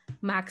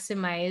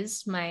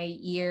maximize my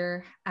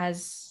year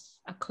as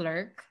a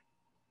clerk.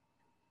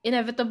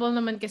 inevitable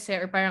naman kasi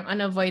or parang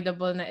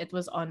unavoidable na it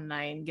was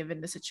online given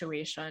the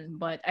situation.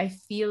 But I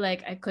feel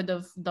like I could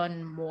have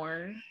done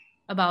more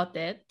about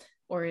it.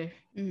 Or,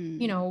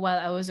 while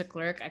I was a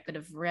clerk, I could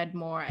have read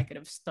more, I could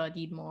have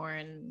studied more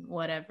and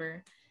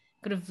whatever.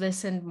 Could have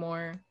listened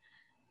more.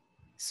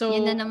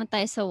 Yun na So, naman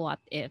tayo sa what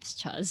ifs,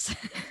 Chaz.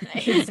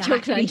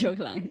 exactly.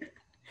 Joke lang.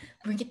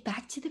 Bring it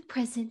back to the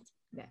present.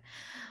 Yeah.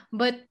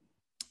 But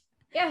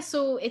yeah,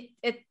 so it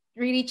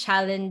really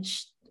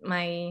challenged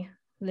my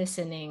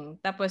listening.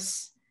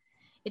 Tapos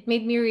it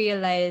made me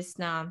realize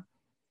na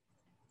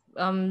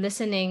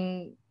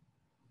listening,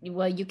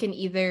 well, you can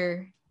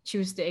either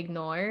choose to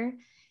ignore,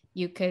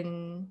 you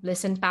can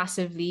listen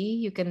passively,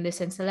 you can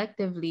listen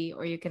selectively,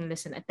 or you can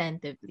listen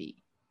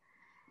attentively.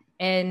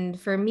 And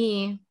for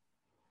me,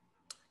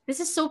 this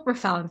is so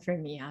profound for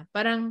me.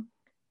 Parang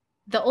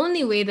the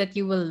only way that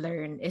you will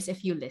learn is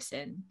if you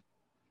listen.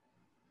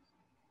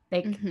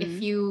 Like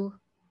if you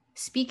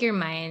speak your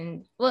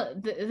mind, well,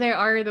 there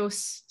are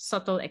those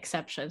subtle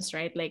exceptions,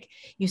 right? Like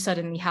you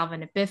suddenly have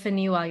an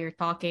epiphany while you're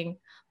talking,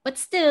 but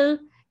still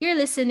you're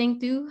listening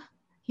to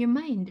your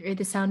mind or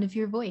the sound of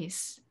your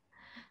voice.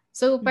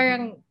 So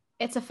parang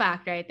it's a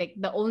fact, right? Like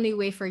the only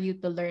way for you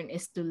to learn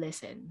is to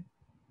listen.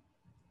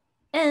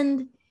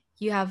 And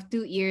you have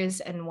 2 ears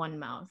and 1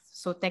 mouth.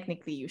 So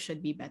technically you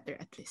should be better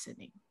at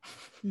listening.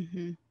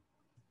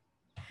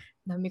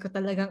 Dami ko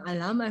talagang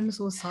alam. I'm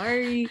so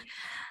sorry.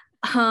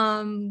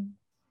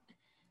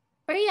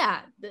 But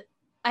yeah,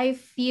 I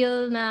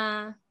feel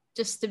na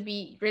just to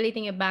be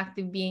relating it back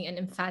to being an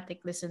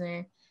emphatic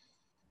listener,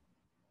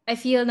 I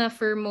feel na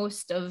for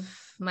most of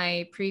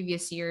my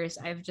previous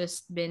years, I've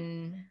just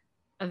been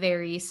a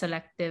very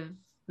selective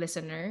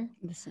listener.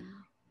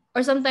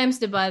 Or sometimes,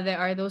 diba, there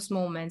are those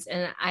moments,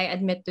 and I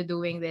admit to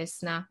doing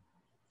this na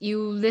you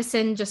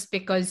listen just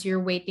because you're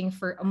waiting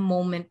for a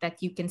moment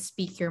that you can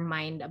speak your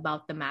mind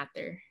about the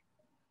matter.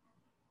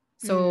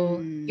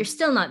 So you're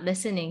still not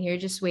listening.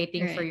 You're just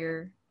waiting for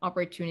your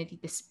opportunity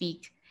to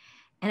speak.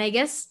 And I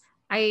guess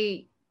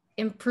I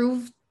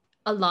improved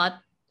a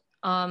lot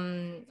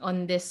on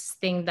this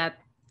thing that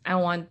I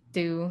want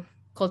to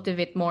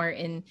cultivate more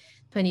in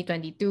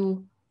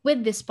 2022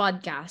 with this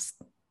podcast.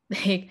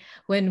 Like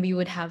when we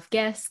would have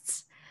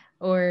guests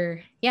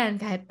or yan,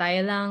 kahit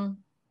tayo lang,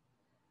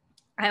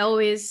 I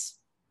always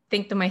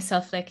think to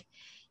myself like,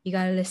 you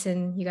gotta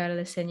listen, you gotta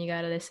listen, you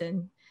gotta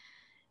listen.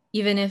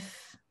 Even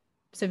if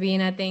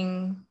sabihin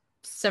nating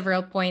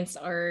several points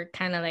are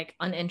kind of like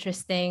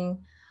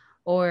uninteresting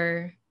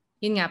or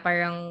yun nga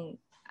parang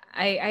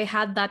I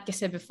had that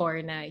kasi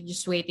before na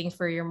just waiting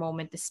for your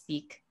moment to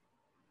speak.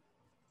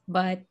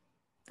 But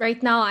right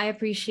now I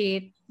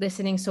appreciate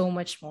listening so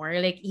much more.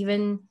 Like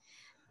even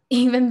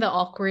the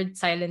awkward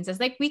silences.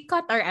 Like we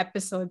cut our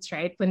episodes,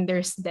 right? When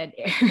there's dead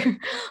air.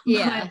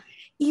 Yeah. But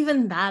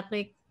even that,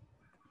 like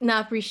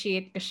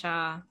na-appreciate ko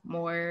siya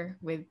more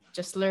with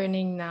just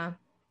learning na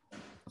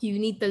you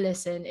need to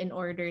listen in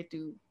order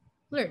to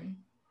learn.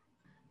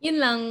 Yun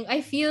lang, I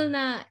feel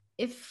na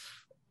if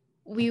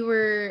we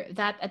were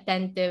that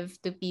attentive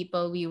to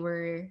people we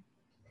were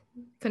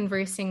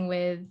conversing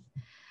with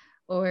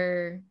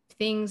or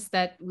things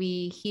that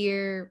we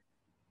hear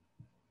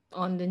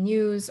on the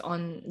news,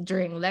 on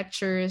during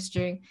lectures,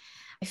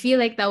 I feel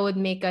like that would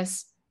make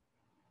us,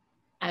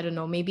 I don't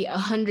know, maybe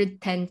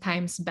 110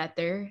 times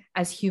better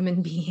as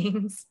human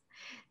beings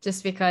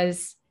just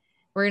because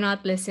we're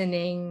not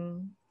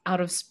listening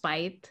out of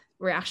spite.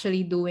 We're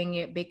actually doing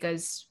it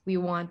because we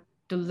want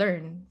to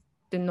learn,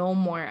 to know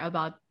more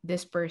about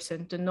this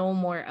person, to know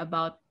more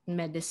about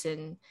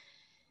medicine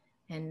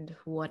and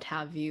what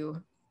have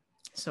you.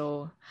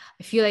 So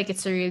I feel like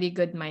it's a really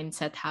good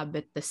mindset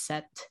habit to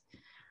set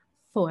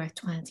for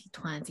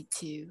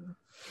 2022.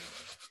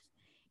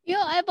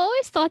 I've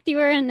always thought you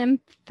were an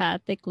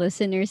emphatic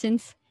listener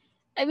since,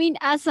 I mean,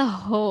 as a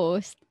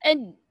host,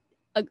 and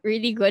a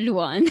really good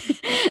one.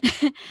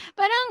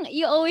 Parang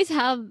you always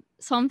have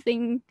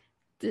something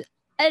to,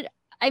 and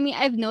I mean,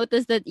 I've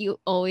noticed that you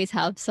always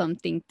have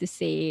something to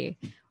say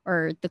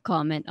or to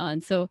comment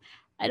on. So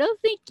I don't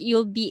think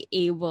you'll be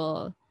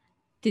able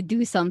to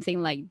do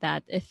something like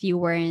that if you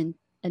weren't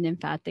an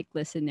emphatic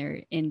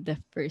listener in the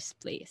first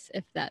place,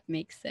 if that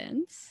makes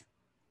sense.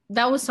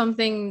 That was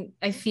something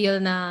I feel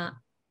na,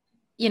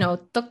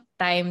 took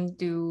time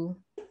to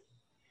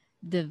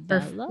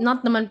develop.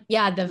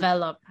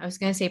 Develop. I was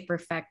gonna say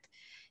perfect.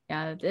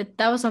 Yeah,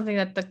 that was something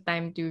that took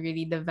time to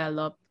really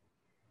develop.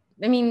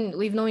 I mean,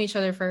 we've known each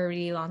other for a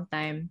really long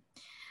time,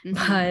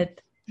 but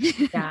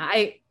yeah,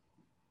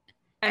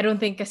 I don't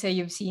think kasi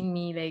you've seen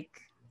me like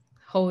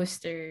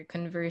host or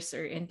converse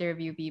or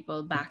interview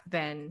people back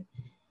then.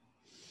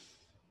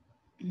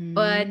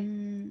 But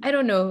I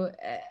don't know.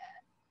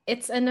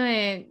 It's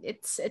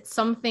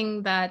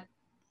something that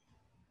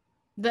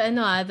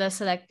the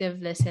selective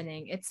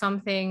listening. It's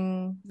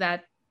something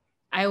that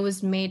I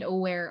was made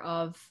aware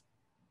of.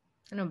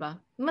 Ano ba?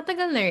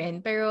 Matagal na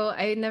rin, pero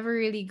I never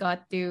really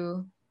got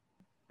to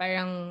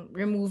parang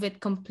remove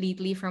it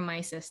completely from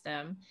my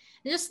system.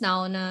 Just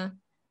now na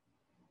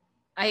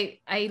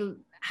I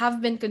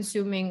have been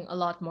consuming a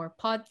lot more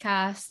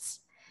podcasts.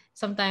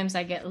 Sometimes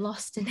I get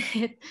lost in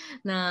it.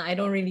 Na I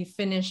don't really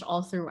finish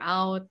all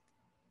throughout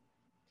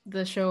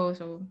the show.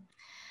 So,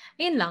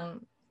 ayun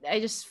lang. I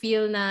just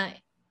feel na,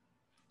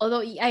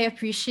 although I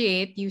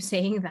appreciate you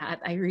saying that,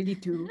 I really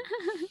do.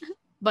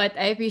 But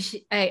I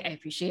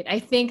appreciate. I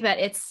think that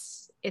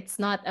it's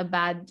not a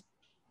bad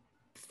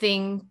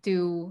thing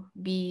to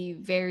be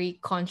very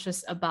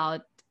conscious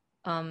about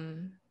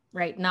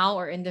right now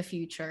or in the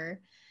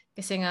future.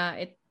 Kasi nga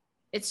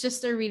it's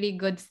just a really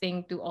good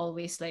thing to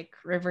always like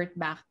revert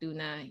back to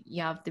na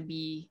you have to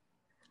be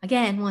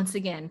once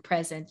again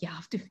present. You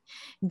have to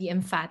be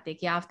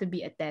emphatic. You have to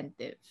be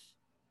attentive.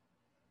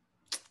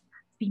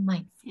 Be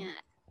mindful. Yeah.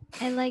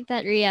 I like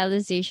that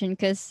realization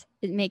because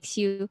it makes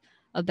you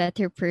a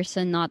better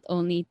person, not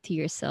only to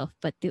yourself,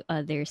 but to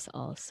others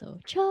also.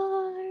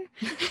 Char!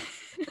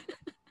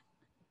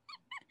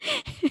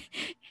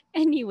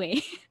 Anyway,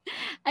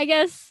 I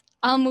guess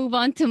I'll move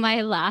on to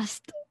my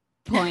last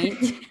point,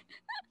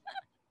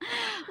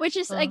 which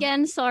is,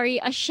 again,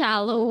 sorry, a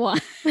shallow one.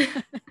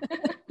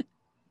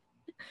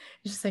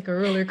 Just like a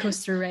roller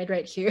coaster ride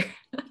right here.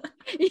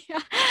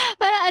 Yeah.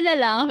 Para ano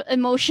lang,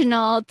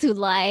 emotional to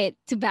light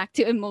to back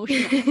to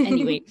emotional.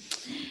 Anyway,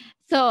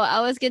 so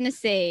I was gonna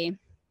say,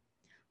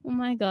 oh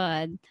my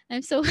God,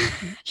 I'm so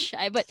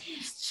shy, but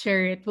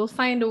share it. We'll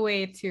find a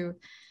way to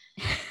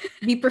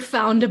be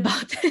profound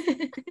about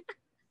it.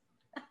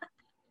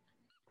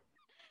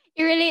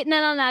 I-relate na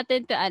lang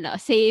natin to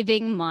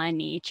saving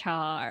money,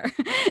 char.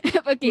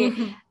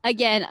 Okay,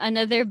 again,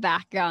 another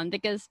background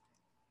because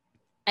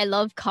I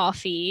love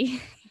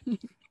coffee.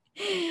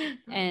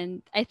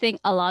 And I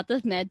think a lot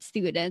of med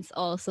students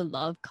also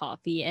love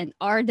coffee and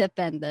are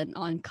dependent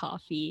on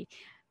coffee.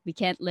 We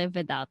can't live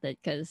without it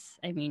because,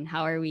 I mean,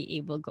 how are we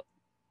able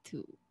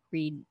to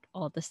read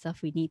all the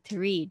stuff we need to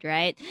read,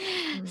 right?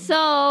 So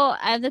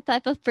I'm the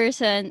type of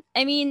person,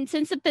 I mean,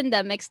 since the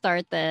pandemic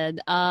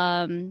started,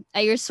 I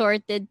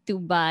resorted to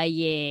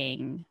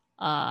buying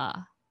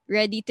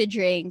ready to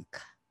drink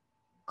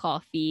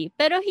coffee.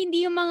 Pero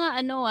hindi yung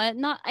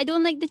mga I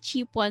don't like the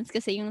cheap ones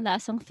kasi yung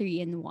lasang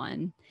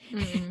 3-in-1.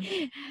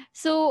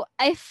 So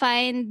I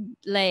find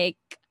like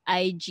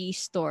IG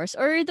stores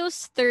or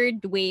those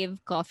third wave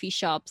coffee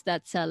shops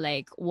that sell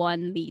like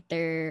 1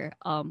 liter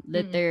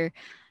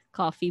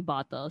coffee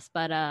bottles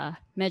para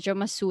medyo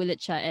masulit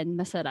siya and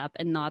masarap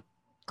and not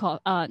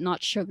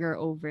sugar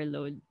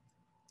overload.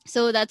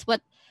 So that's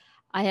what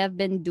I have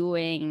been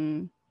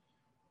doing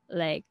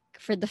like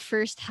for the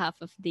first half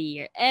of the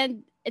year.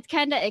 And it's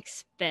kind of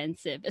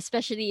expensive,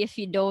 especially if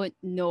you don't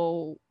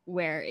know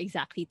where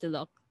exactly to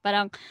look.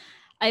 Parang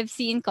I've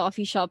seen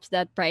coffee shops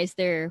that price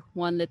their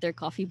 1 liter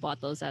coffee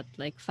bottles at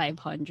like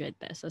 500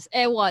 pesos.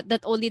 What?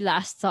 That only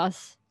lasts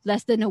us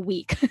less than a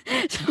week.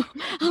 So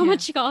how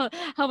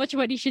much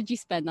money should you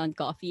spend on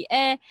coffee?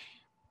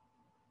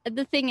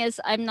 The thing is,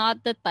 I'm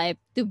not the type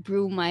to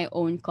brew my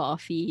own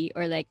coffee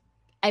or like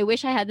I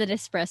wish I had an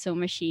espresso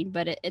machine,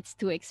 but it's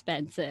too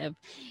expensive.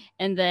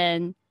 And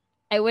then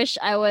I wish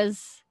I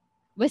was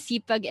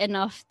masipag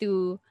enough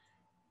to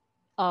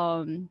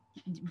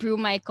brew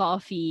my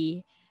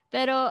coffee.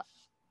 Pero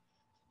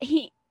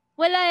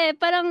wala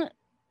parang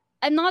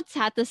I'm not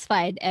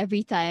satisfied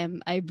every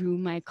time I brew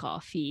my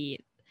coffee.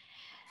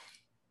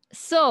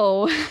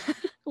 So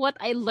what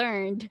I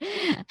learned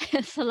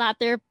is the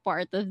latter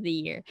part of the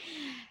year.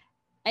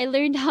 I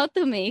learned how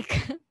to make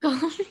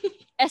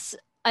coffee. I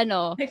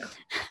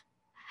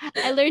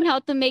learned how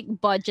to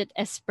make budget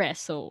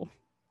espresso.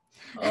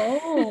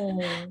 Oh.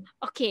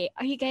 Okay,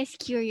 are you guys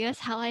curious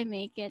how I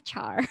make it,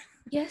 Char?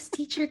 Yes,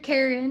 teacher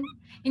Karen.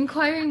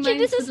 Inquiring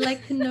minds would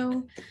like to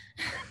know.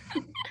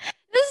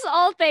 This is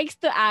all thanks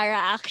to Ara,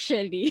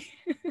 actually.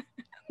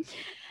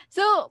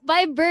 So,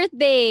 my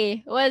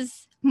birthday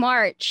was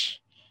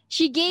March.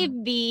 She gave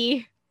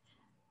me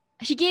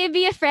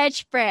a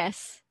French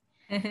press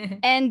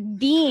and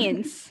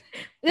beans.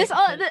 This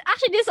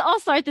all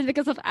started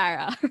because of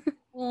Ara.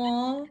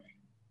 Aww.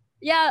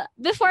 Yeah,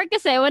 before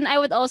kasi when I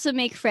would also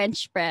make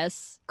French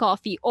press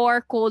coffee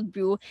or cold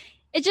brew,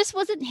 it just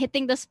wasn't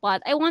hitting the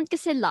spot. I want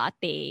kasi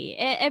latte.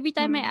 Every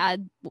time I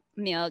add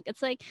milk,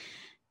 it's like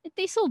it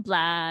tastes so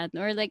bland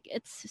or like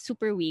it's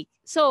super weak.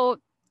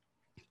 So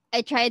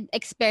I tried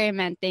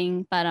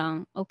experimenting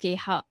parang okay,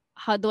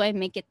 how do I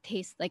make it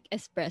taste like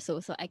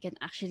espresso so I can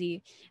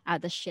actually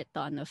add a shit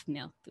ton of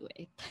milk to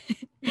it.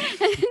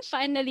 And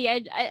finally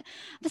I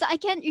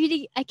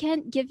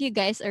can't give you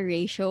guys a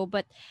ratio,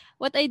 but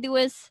what I do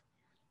is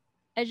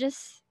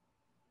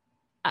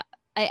I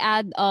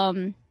add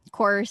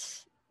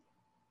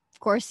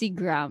coarsely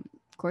ground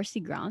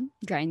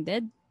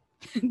grinded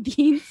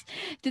beans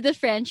to the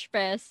French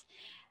press.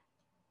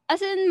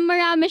 As in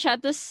marami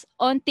siya, tas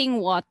onting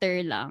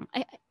water lang.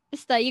 I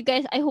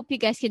hope you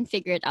guys can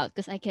figure it out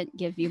because I can't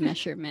give you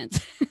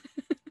measurements.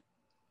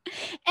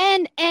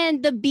 and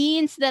the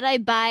beans that I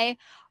buy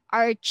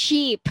are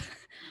cheap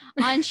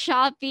on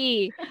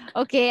Shopee.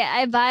 Okay,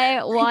 I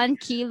buy 1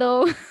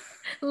 kilo.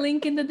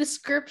 Link in the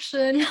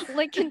description.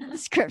 Link in the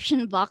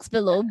description box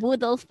below.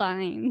 Boodle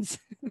finds.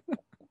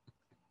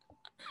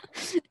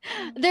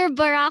 They're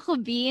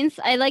Barako beans.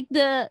 I like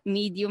the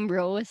medium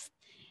roast.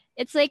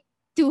 It's like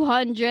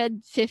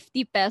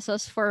 250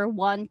 pesos for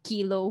 1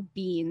 kilo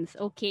beans.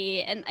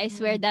 Okay. And I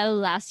swear Mm. that'll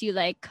last you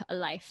like a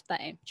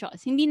lifetime.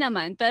 Chos. Hindi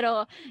naman.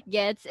 Pero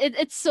gets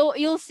it's so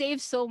you'll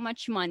save so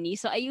much money.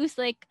 So I use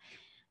like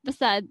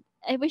basta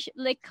I wish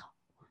like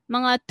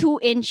mga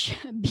 2-inch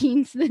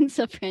beans din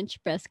sa French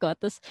press ko.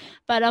 Tapos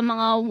para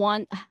mga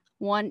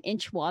 1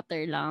 inch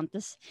water lang.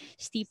 Tapos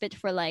steep it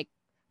for like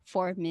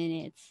 4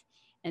 minutes.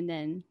 And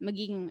then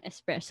magiging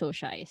espresso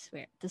siya, I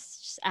swear.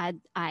 Just add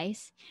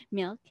ice,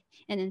 milk,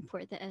 and then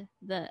pour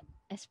the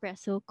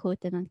espresso,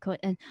 quote and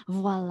unquote, and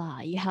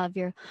voila, you have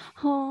your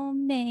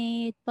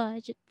homemade,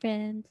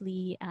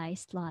 budget-friendly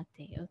iced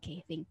latte.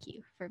 Okay, thank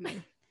you for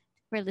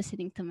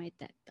listening to my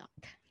TED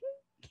talk.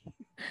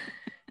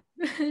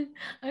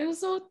 I'm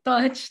so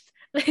touched.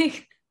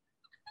 Like,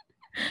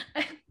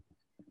 I-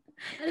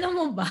 alam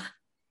mo ba?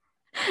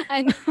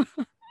 I know.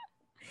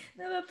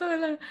 Natatawa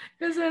lang.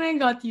 Because when I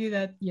got you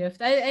that gift,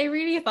 I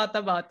really thought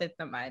about it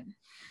naman.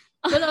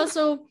 But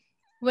also,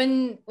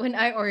 when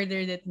I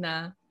ordered it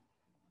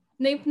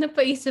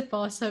napaisip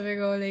ako, sabi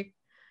ko, like,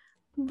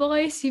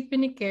 baka isipin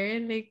ni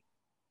Karen, like,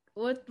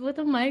 what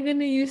am I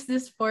gonna use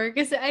this for?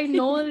 Because I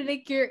know,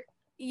 like,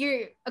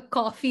 you're a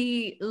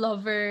coffee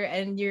lover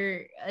and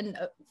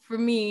for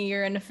me,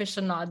 you're an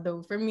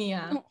aficionado. For me,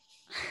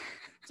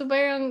 So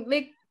parang,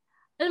 like,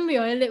 alam mo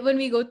yun, like, when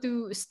we go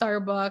to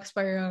Starbucks,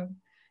 parang,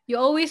 you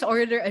always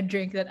order a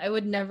drink that I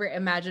would never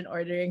imagine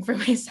ordering for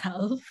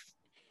myself.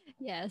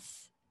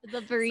 Yes,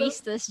 the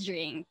barista's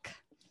drink.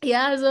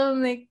 Yeah, so I'm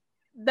like,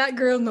 that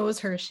girl knows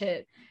her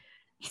shit.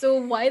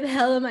 So why the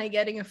hell am I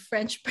getting a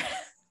French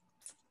press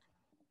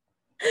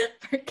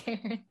for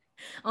Karen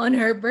on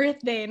her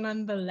birthday,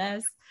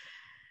 nonetheless?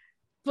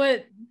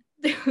 But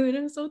dude,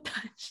 I'm so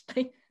touched.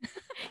 Like,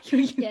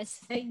 Yes,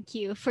 thank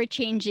you for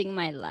changing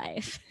my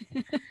life.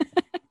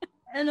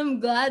 And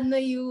I'm glad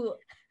that you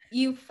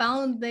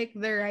found like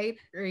the right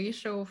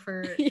ratio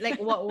for like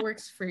what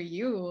works for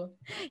you.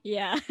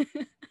 Yeah.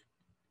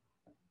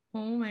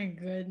 Oh my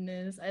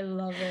goodness, I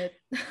love it.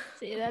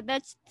 See,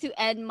 that's to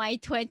end my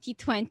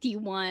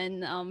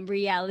 2021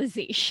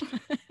 realizations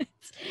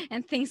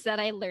and things that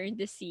I learned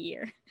this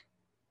year.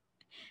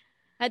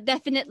 That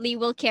definitely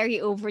will carry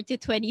over to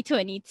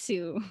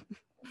 2022.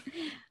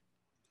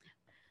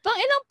 Pang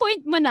ilang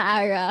point mo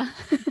na, Ara?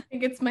 I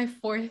think it's my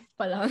 4th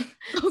pa lang.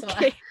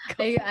 Okay.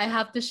 So I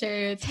have to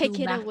share it Take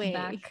it back away. to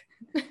back.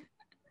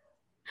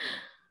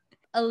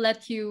 I'll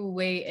let you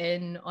weigh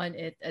in on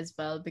it as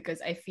well because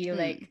I feel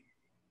like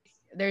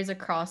there's a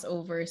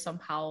crossover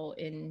somehow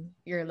in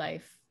your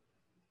life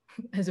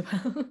as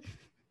well.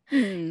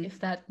 If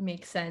that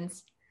makes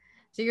sense.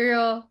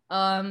 Siguro,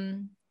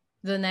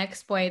 the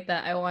next point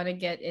that I want to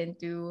get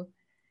into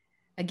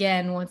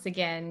once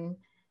again,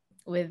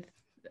 with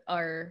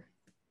our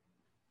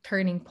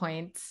turning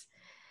points,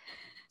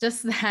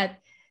 just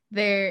that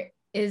there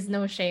is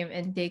no shame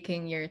in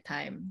taking your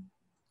time.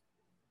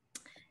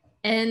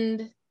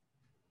 And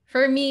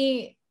for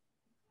me,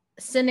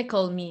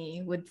 cynical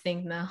me would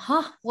think na,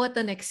 what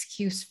an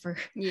excuse for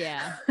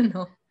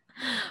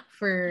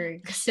for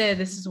kasi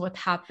this is what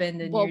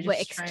happened and you're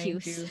just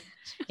excuse.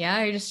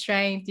 you're just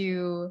trying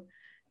to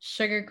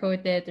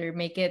sugarcoat it or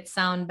make it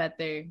sound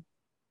better.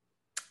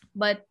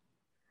 But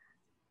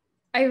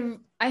I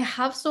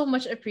have so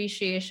much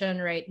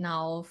appreciation right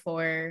now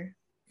for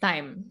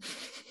time.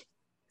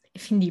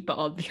 If hindi pa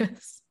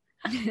obvious.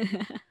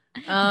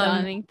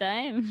 Daming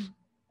time.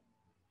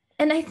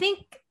 And I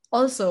think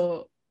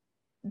also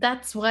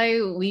that's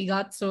why we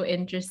got so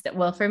interested.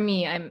 Well, for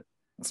me, I'm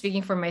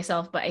speaking for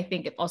myself, but I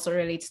think it also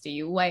relates to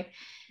you. Why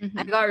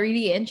I got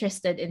really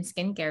interested in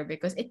skincare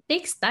because it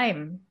takes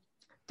time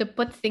to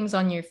put things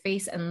on your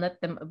face and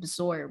let them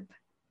absorb.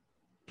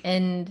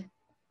 And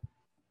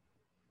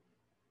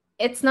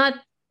it's not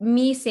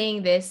me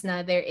saying this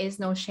now, there is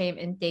no shame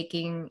in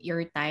taking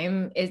your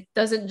time. It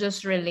doesn't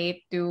just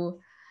relate to,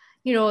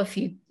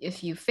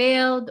 if you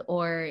failed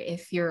or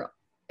if you're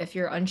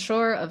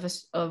unsure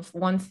of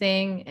one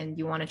thing and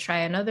you want to try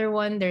another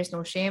one, there's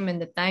no shame in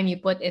the time you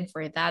put in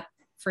for that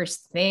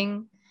first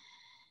thing.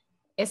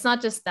 It's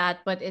not just that,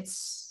 but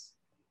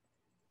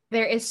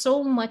there is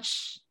so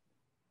much.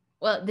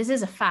 Well, this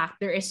is a fact.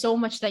 There is so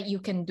much that you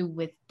can do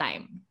with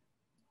time.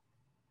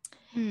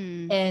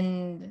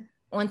 And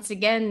once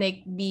again,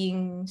 like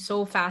being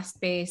so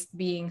fast-paced,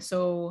 being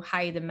so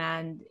high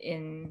demand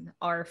in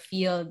our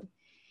field,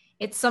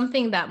 it's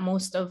something that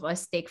most of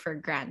us take for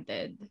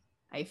granted,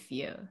 I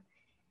feel.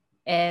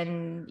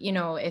 And,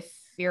 if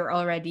you're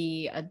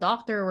already a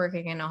doctor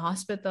working in a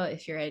hospital,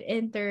 if you're an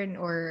intern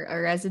or a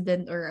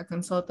resident or a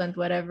consultant,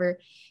 whatever,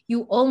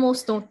 you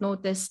almost don't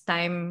notice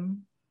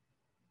time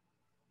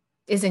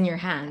is in your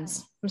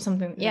hands.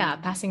 Something,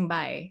 passing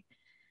by.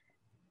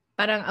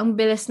 Parang ang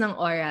bilis ng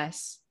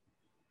oras.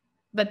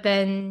 But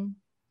then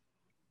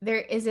there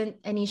isn't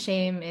any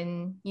shame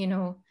in,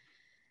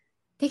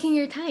 taking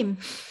your time.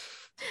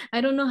 I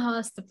don't know how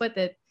else to put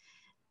it,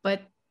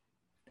 but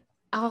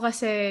ako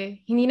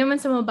kasi, hindi naman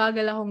sa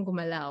mabagal akong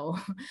gumalaw.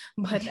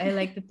 But I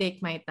like to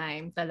take my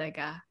time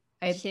talaga.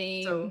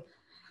 Same. So,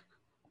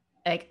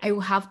 like, I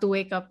have to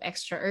wake up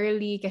extra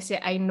early kasi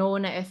I know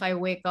na if I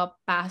wake up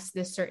past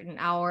this certain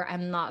hour,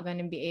 I'm not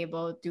gonna be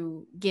able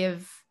to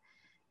give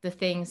the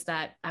things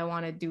that I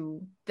want to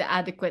do the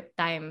adequate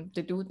time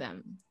to do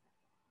them.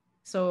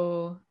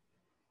 So,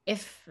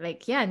 if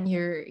like, yeah, and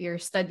you're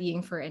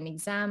studying for an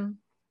exam,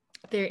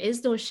 there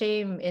is no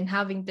shame in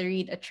having to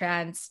read a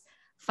trance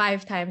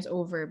 5 times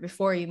over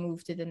before you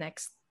move to the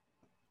next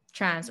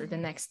trance or the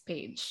next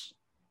page.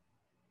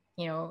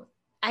 You know,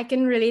 I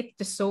can relate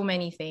to so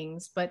many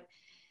things, but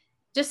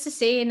just to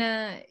say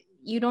na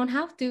you don't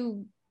have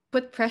to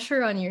put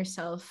pressure on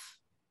yourself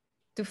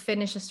to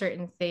finish a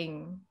certain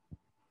thing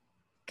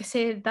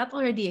because that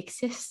already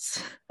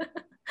exists.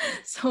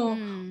 So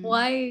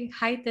why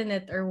heighten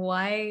it, or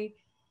why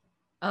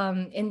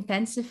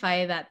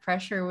intensify that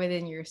pressure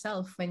within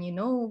yourself when you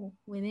know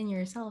within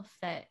yourself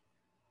that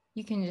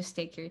you can just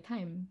take your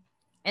time?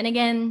 And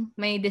again,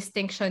 may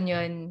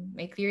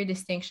clear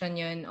distinction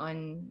yun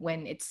on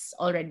when it's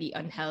already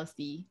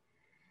unhealthy.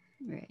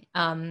 Right.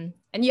 And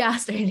you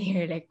asked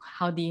earlier, like,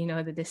 how do you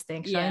know the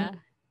distinction? Yeah.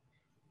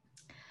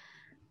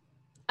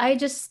 I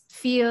just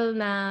feel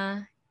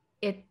na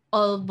it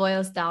all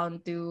boils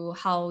down to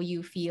how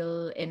you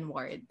feel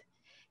inward.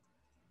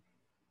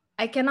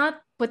 I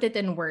cannot put it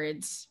in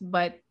words,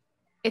 but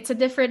it's a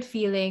different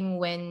feeling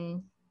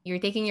when you're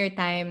taking your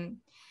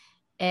time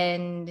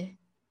and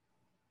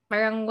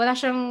parang wala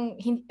siyang,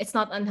 it's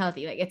not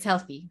unhealthy, like it's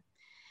healthy.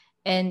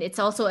 And it's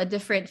also a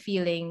different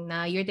feeling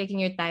na you're taking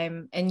your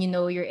time and you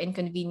know you're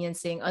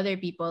inconveniencing other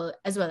people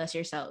as well as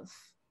yourself.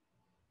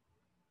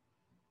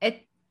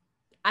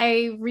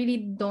 I really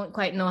don't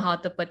quite know how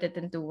to put it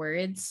into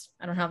words.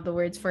 I don't have the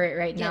words for it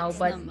right now,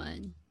 but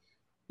naman.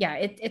 yeah,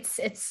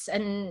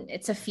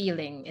 it's a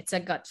feeling. It's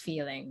a gut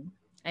feeling,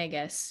 I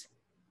guess.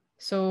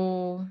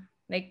 So,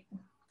 like,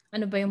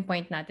 ano ba yung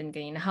point natin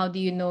kanina? How do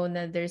you know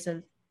that there's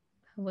a,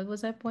 what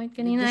was that point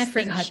kanina? I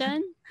forgot.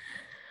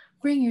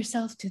 Bring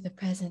yourself to the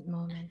present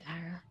moment,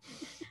 Ara.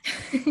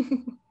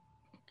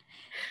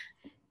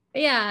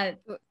 Yeah,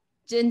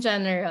 in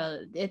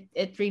general,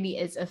 it really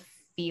is a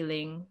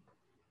feeling.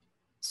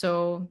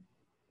 So,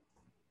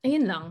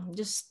 ayun lang.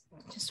 Just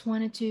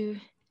wanted to,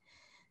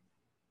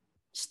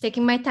 just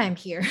taking my time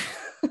here.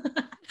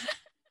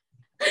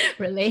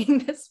 Relaying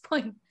this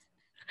point.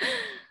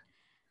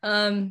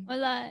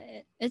 Wala,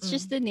 it's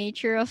just the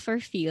nature of our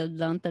field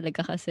lang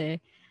talaga kasi.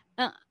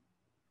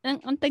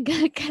 Ang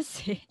tagal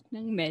kasi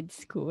ng med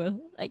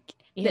school. Like,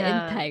 the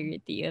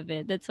entirety of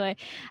it. That's why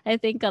I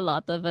think a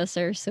lot of us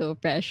are so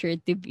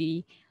pressured to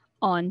be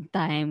on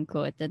time,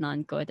 quote and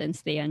unquote, and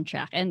stay on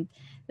track. And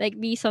like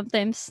me,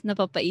 sometimes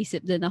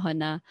napapaisip din ako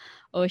na,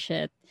 oh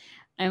shit,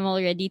 I'm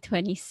already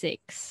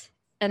 26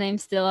 and I'm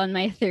still on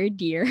my 3rd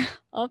year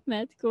of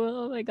med school.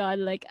 Oh my God,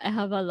 like I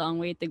have a long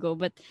way to go.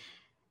 But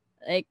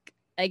like,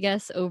 I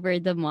guess over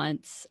the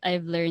months,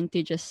 I've learned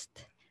to just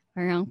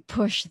parang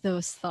push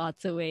those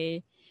thoughts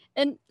away.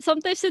 And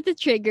sometimes it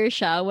trigger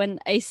siya when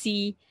I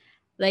see,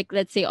 like,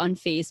 let's say on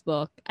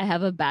Facebook, I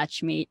have a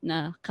batchmate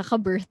na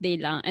kaka-birthday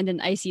lang. And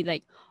then I see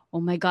like, oh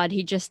my God,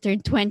 he just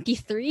turned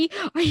 23?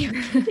 Are you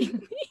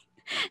kidding me?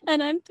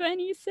 And I'm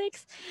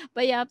 26.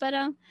 But yeah,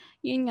 parang,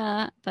 yun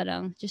nga,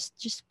 parang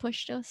just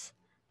push those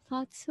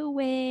thoughts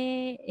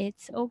away.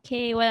 It's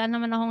okay. Wala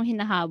naman akong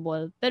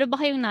hinahabol. Pero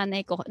baka yung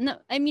nanay ko,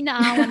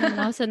 naawa naman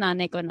ako sa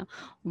nanay ko na,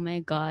 oh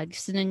my God,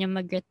 gusto na niya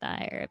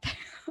mag-retire.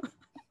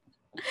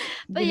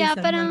 But yeah,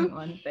 parang,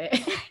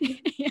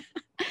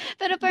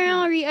 pero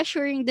parang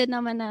reassuring din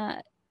naman na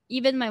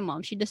even my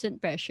mom, she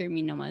doesn't pressure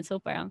me naman. So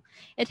parang,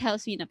 it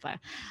helps me na parang,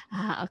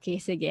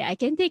 okay, sige, I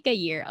can take a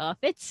year off.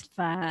 It's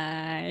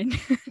fine.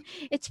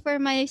 It's for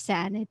my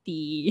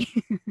sanity.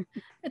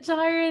 At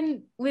saka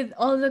rin, with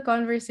all the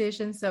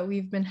conversations that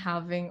we've been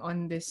having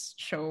on this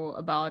show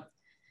about,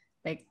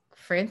 like,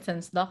 for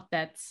instance, Doc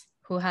Tats,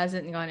 who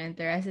hasn't gone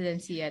into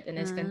residency yet and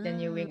is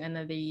continuing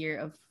another year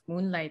of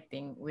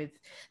moonlighting with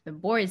the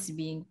boards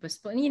being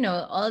postponed. You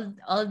know,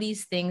 all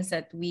these things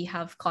that we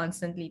have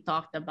constantly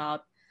talked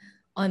about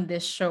on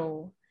this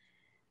show.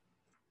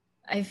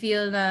 I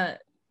feel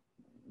that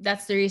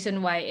that's the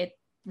reason why it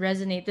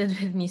resonated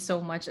with me so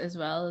much as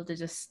well, to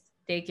just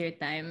take your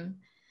time.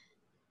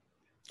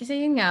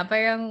 Kasi yun nga,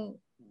 parang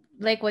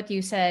like what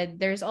you said,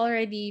 there's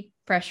already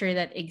pressure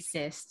that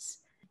exists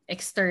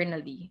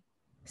externally.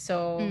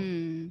 So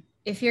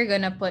if you're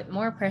gonna put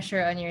more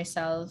pressure on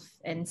yourself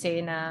and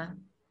say na,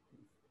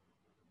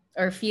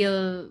 or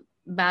feel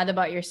bad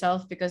about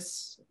yourself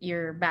because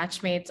your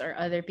batchmates or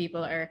other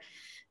people are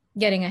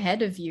getting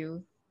ahead of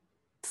you,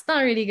 it's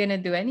not really gonna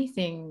do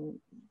anything.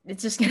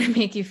 It's just gonna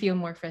make you feel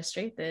more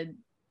frustrated.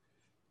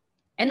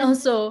 And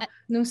also,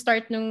 nung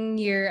start nung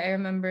year, I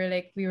remember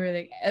like we were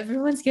like,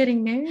 everyone's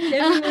getting married,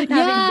 everyone's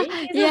having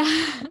babies. Yeah.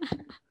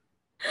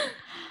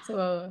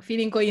 So,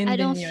 feeling ko yun I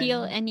din don't yun.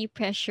 feel any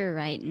pressure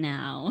right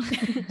now.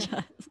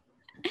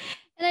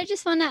 And I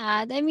just want to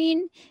add, I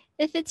mean,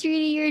 if it's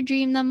really your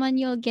dream naman,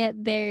 you'll get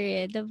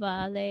there,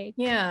 diba? Like,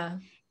 yeah.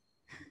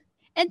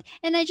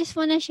 And I just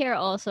wanna share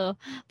also,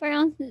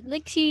 parang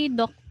like si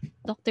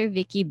Dr.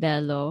 Vicky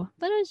Bello,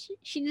 parang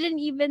she didn't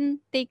even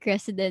take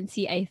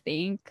residency, I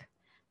think.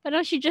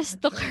 Parang she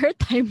just took her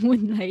time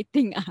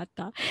moonlighting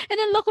ata. And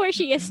then look where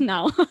she is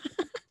now.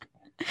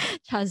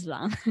 Chaz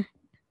lang.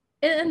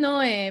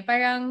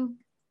 Parang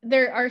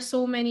there are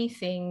so many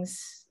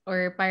things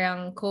or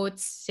parang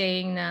quotes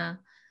saying na,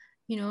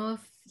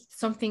 if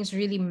something's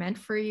really meant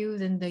for you,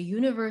 then the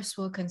universe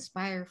will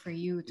conspire for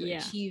you to Yeah.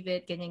 achieve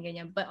it, ganyan,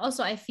 ganyan. But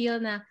also, I feel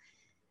na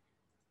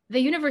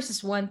the universe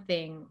is one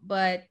thing,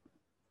 but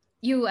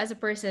you as a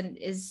person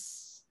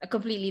is a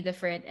completely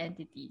different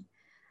entity.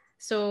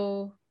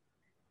 So,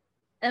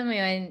 alam mo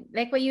yun,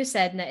 like what you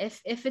said, na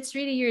if it's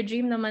really your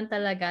dream naman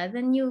talaga,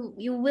 then you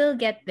will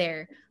get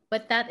there.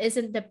 But that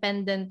isn't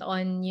dependent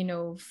on,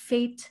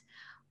 fate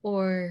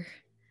or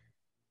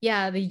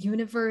the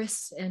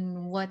universe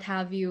and what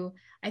have you.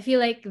 I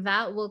feel like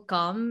that will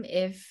come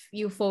if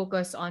you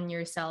focus on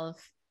yourself.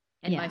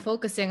 And by Yeah.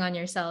 focusing on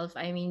yourself,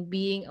 I mean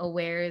being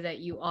aware that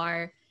you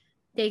are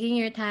taking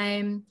your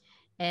time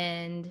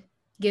and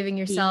giving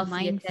Being yourself the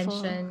mindful.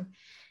 attention,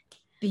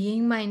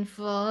 being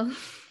mindful,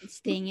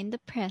 Staying in the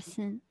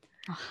present.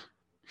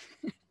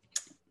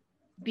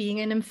 being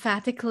an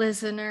emphatic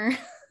listener.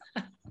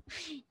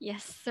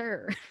 Yes,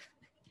 sir.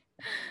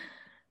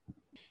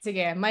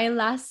 Sige, my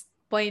last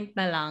point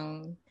na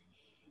lang,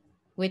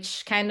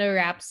 which kind of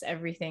wraps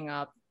everything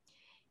up,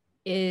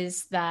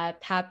 is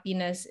that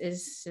happiness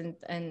isn't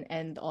an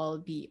end all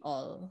be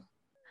all.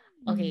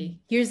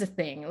 Okay, here's the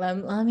thing. Let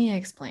me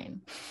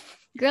explain.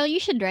 Girl, you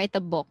should write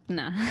a book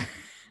na.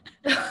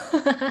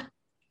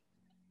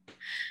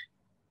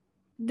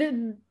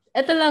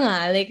 Ito lang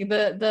like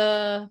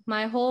the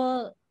my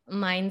whole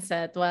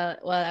mindset while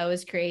I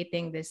was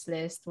creating this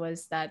list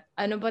was that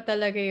ano ba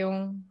talaga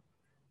yung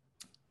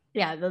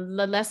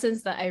the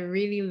lessons that I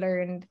really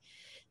learned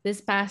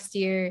this past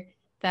year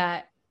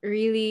that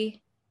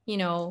really,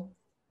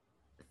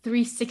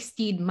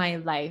 360'd my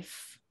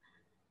life.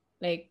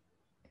 Like,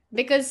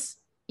 because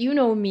you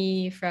know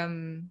me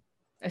from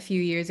a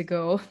few years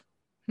ago.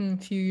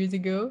 And,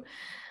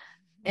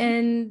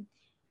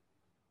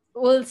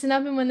 well,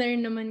 sinabi mo na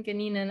rin naman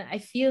kanina na I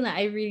feel na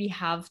I really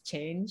have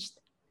changed.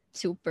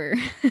 Super.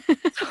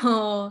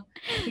 So,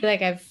 I feel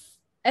like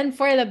and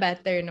for the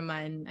better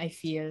naman, I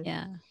feel.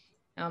 Yeah.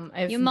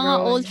 I've Yung mga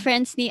grown. old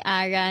friends ni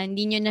Ara,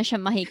 hindi nyo na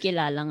siya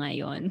makikilala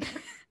ngayon.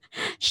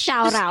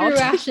 Shout It's out. true,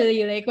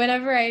 actually. Like,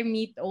 whenever I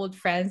meet old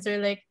friends,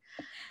 they're like,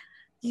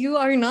 you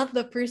are not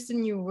the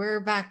person you were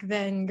back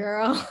then,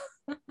 girl.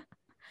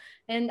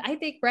 And I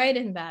take pride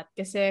in that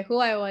because who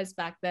I was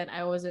back then,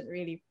 I wasn't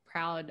really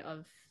proud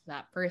of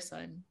that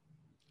person.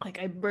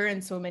 Like, I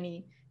burned so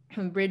many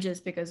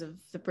bridges because of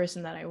the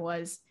person that I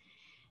was.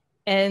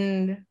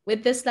 And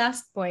with this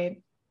last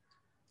point,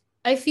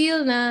 I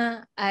feel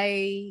na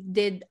I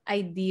did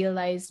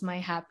idealize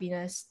my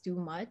happiness too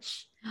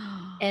much.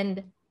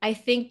 And I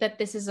think that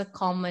this is a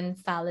common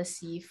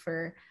fallacy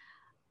for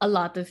a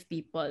lot of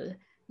people.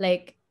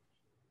 Like,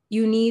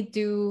 you need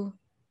to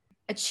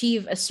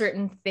achieve a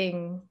certain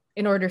thing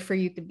in order for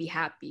you to be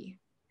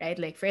happy, right?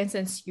 Like, for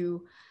instance,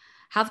 you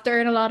have to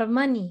earn a lot of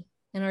money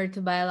in order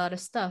to buy a lot of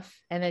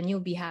stuff, and then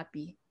you'll be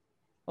happy.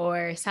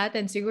 Or sa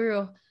atin,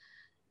 siguro,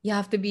 you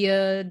have to be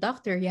a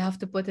doctor. You have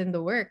to put in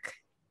the work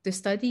to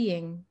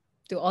studying,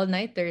 to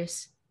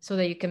all-nighters, so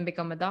that you can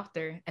become a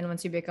doctor. And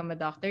once you become a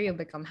doctor, you'll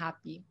become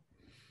happy.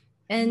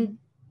 And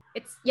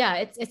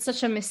it's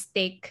such a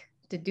mistake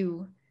to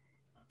do.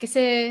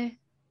 Kasi,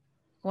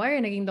 why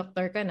naging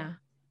doctor ka na?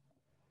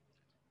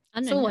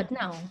 Ano So na? what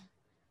now?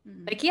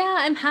 Like, yeah,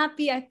 I'm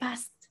happy I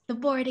passed the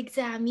board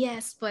exam,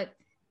 yes, but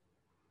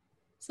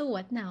so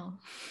what now?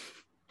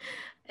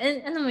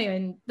 And ano mo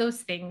yun,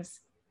 those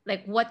things,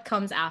 like what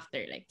comes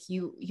after? Like,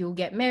 you'll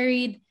get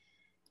married,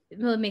 it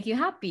will make you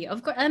happy.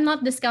 Of course, I'm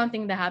not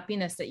discounting the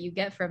happiness that you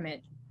get from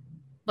it.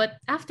 But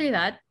after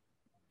that,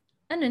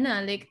 ano na,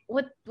 like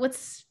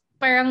what's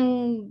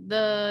parang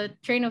the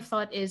train of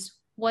thought is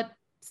what's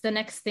the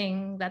next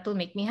thing that will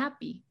make me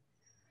happy?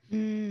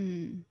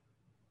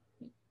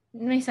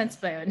 May sense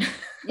ba yun?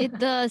 It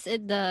does.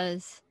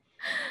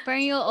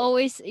 Parang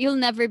you'll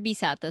never be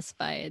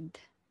satisfied.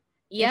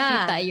 If you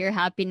tie your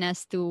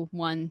happiness to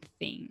one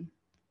thing.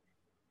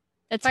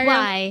 That's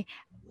why,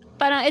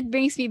 parang it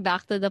brings me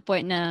back to the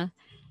point na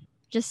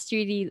just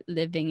really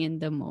living in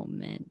the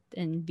moment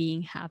and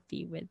being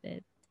happy with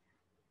it.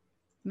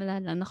 Wala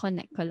lang,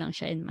 na-connect ko lang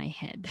siya in my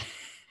head.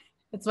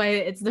 That's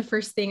why it's the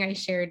first thing I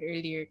shared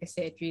earlier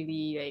kasi it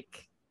really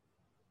like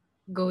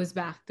goes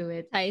back to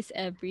it. Ties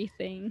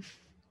everything.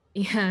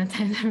 Yeah,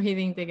 ties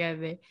everything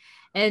together.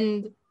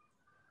 And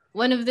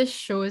one of the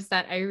shows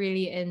that I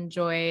really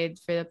enjoyed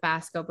for the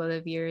past couple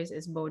of years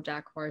is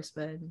BoJack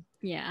Horseman.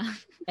 Yeah.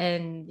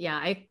 And yeah,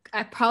 I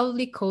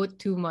probably quote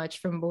too much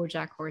from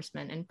BoJack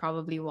Horseman and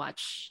probably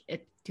watch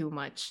it too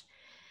much.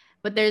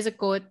 But there's a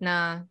quote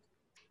na,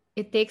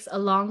 it takes a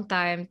long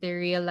time to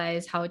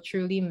realize how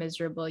truly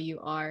miserable you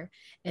are,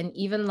 and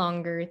even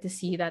longer to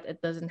see that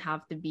it doesn't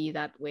have to be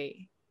that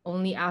way.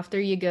 Only after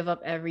you give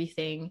up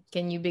everything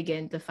can you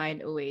begin to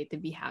find a way to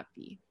be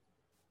happy.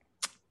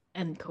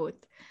 End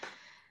quote.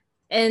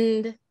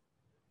 And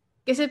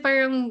kasi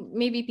parang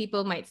maybe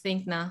people might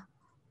think na,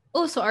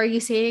 oh, so are you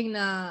saying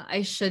na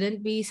I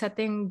shouldn't be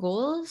setting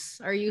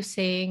goals? Are you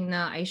saying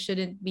na I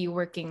shouldn't be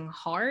working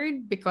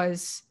hard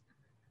because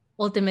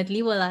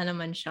ultimately wala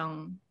naman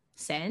siyang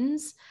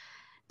sense?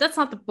 That's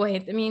not the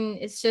point. I mean,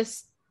 it's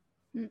just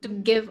to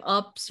give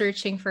up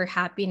searching for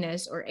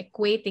happiness or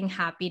equating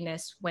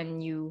happiness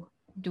when you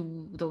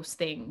do those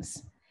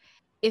things.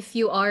 If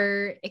you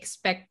are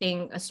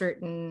expecting a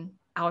certain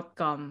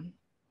outcome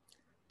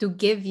to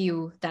give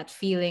you that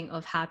feeling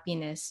of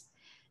happiness,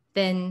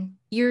 then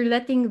you're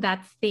letting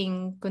that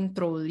thing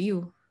control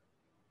you.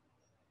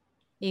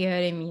 You know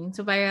what I mean?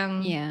 So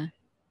parang Yeah.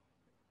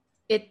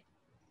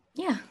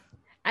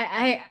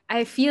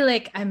 I feel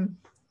like I'm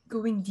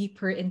going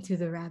deeper into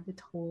the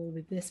rabbit hole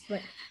with this,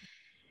 but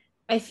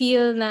I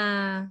feel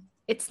na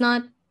it's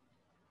not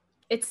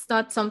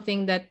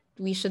something that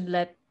we should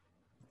let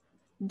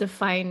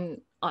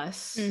define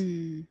us.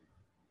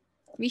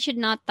 We should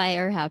not tie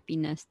our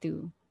happiness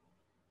to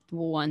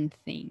one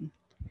thing.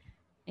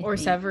 Or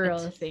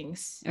several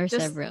things. Or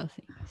just, several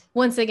things.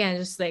 Once again,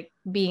 just like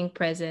being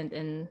present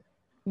and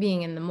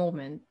being in the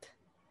moment.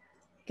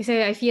 Because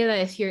I feel that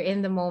if you're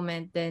in the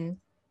moment, then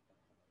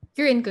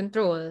you're in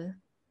control.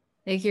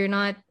 Like you're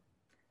not.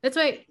 That's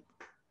why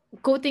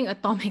quoting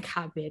Atomic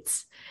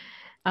Habits.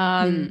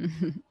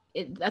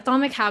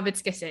 Atomic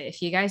Habits, kasi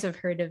if you guys have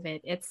heard of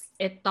it,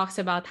 it talks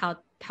about how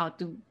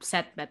to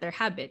set better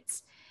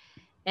habits,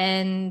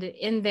 and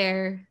in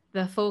there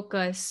the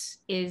focus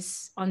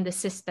is on the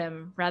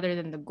system rather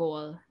than the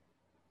goal.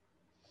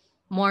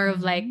 More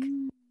of like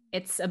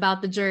it's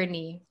about the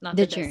journey, not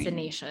the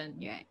destination.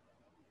 Right.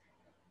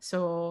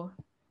 So,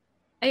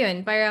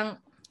 ayun, parang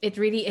it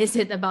really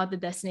isn't about the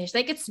destination.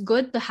 Like it's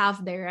good to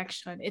have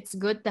direction. It's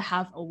good to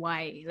have a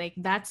why. Like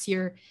that's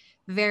your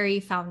very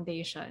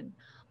foundation.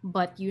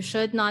 But you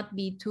should not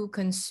be too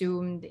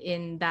consumed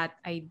in that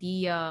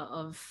idea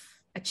of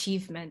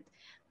achievement,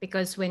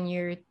 because when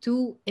you're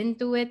too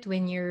into it,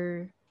 when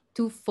you're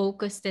too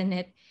focused in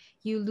it,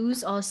 you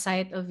lose all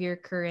sight of your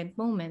current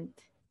moment.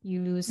 You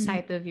lose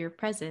sight of your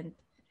present.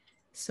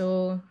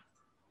 So,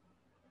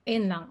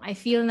 yun lang. I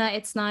feel na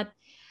it's not,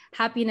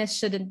 happiness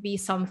shouldn't be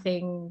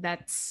something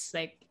that's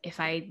like, if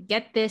I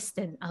get this,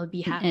 then I'll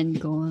be happy.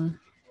 End goal.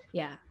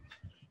 Yeah.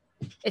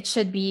 It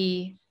should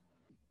be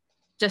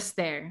just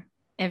there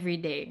every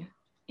day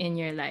in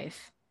your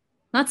life.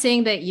 Not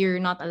saying that you're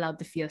not allowed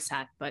to feel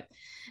sad, but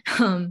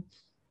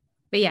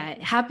yeah,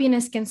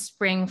 happiness can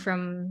spring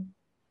from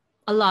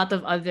a lot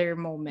of other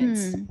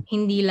moments.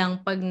 Hindi lang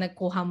pag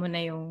nagkuha mo na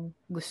yung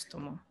gusto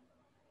mo.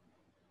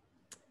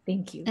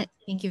 Thank you.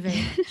 Thank you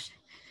very much.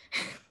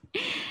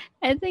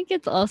 I think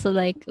it's also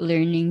like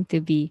learning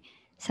to be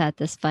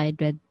satisfied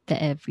with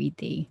the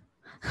everyday.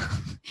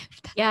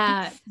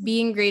 Yeah,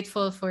 being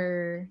grateful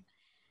for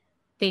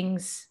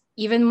things,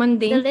 even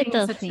mundane the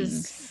little things such things.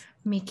 as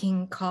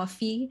making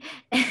coffee.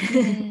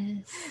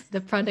 Yes.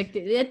 The product,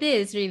 it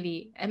is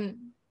really.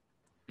 And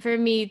for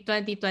me,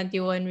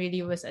 2021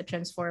 really was a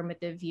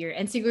transformative year.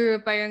 And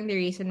siguro parang the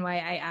reason why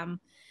I am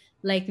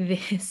like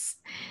this,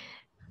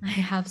 I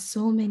have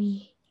so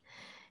many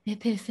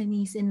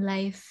epiphanies in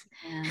life.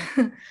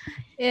 Yeah.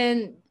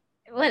 And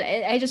well,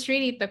 I just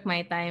really took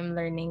my time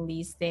learning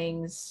these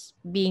things,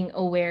 being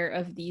aware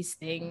of these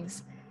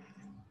things,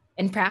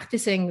 and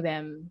practicing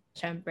them,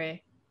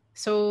 syempre.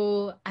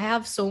 So I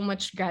have so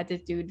much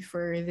gratitude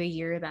for the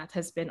year that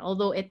has been,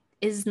 although it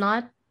is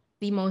not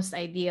the most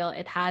ideal,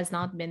 it has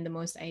not been the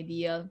most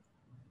ideal.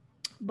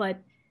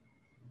 But,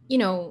 you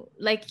know,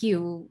 like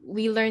you,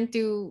 we learn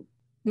to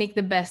make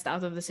the best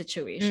out of the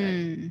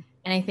situation.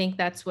 And I think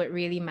that's what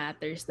really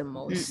matters the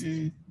most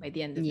by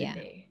the end of the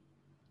day.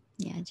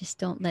 Yeah, just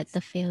don't let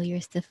the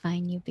failures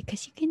define you,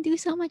 because you can do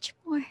so much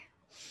more.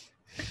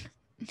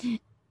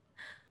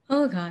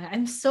 Oh God,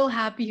 I'm so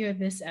happy with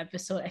this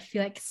episode. I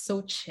feel like it's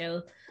so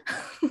chill.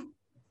 And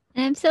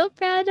I'm so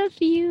proud of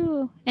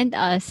you and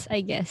us,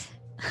 I guess.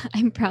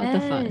 I'm proud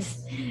of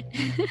us.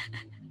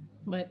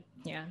 But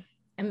yeah,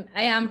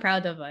 I am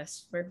proud of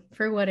us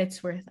for what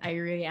it's worth. I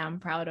really am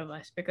proud of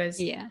us, because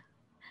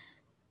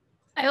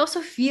I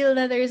also feel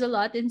that there's a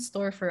lot in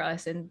store for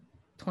us in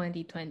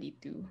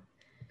 2022,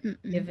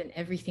 given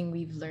everything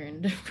we've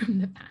learned from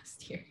the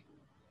past year.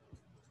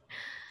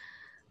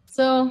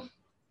 So,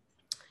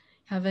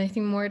 have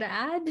anything more to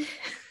add?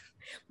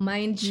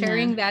 Mind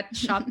sharing that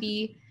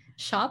Shopee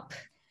shop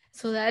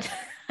so that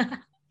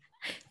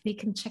they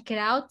can check it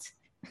out?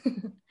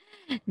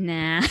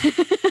 Nah.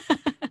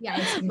 Yeah,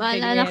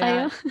 bahala na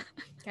kayo.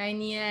 Kaya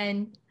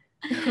niyan.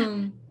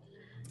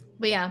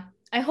 But yeah,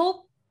 I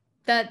hope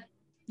that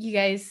you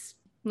guys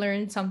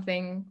learned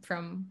something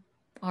from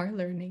our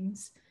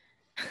learnings.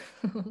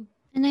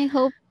 And I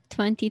hope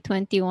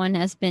 2021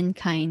 has been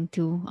kind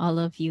to all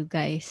of you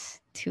guys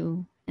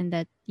too, and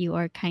that you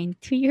are kind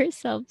to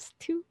yourselves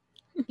too.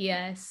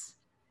 Yes.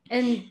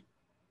 And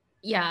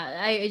yeah,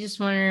 I just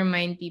want to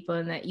remind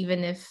people that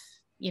even if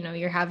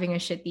you're having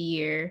a shitty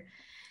year,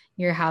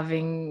 you're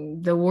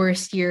having the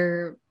worst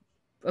year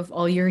of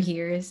all your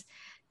years,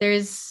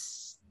 there's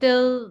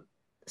still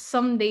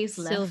some days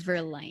left.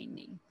 Silver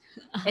lining.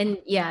 And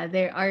yeah,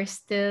 there are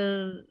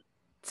still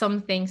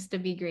some things to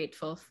be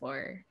grateful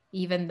for,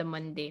 even the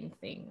mundane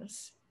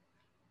things.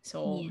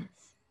 So Yes.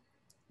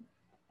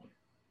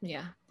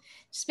 yeah,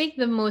 just make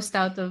the most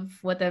out of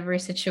whatever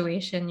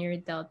situation you're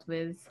dealt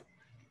with.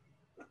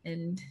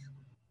 And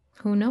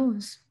who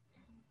knows?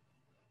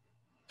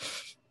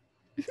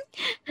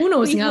 Who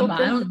knows We nga hope ba? I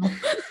that- don't know.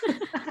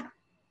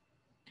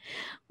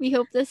 We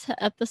hope this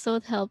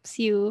episode helps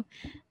you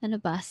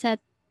set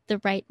the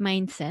right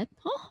mindset.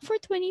 Oh,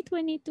 for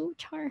 2022,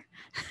 Char.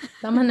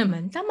 Tama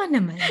naman.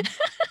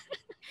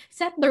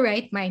 Set the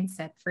right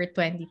mindset for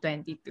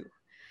 2022.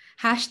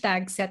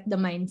 Hashtag set the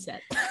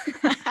mindset.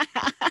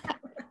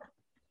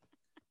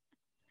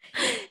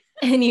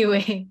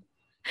 Anyway,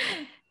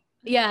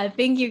 yeah,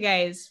 thank you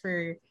guys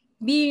for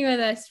being with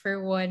us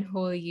for one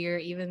whole year,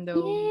 even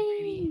though we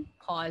really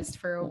paused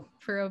for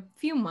a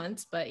few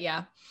months. But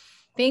yeah,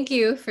 thank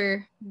you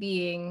for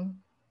being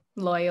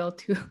loyal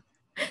to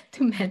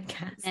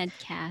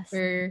Medcast.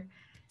 For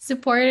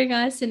supporting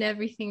us in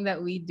everything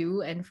that we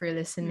do and for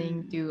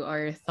listening to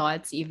our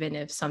thoughts, even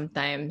if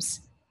sometimes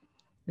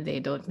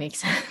they don't make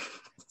sense.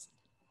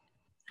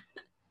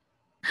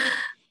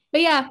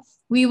 But yeah,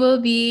 we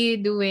will be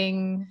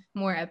doing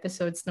more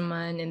episodes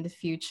naman in the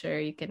future.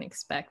 You can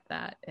expect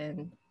that.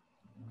 And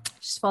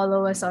just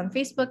follow us on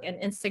Facebook and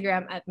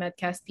Instagram at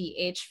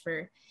MedcastPH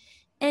for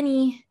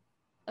any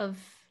of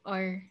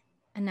our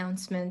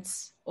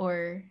announcements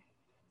or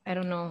I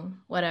don't know,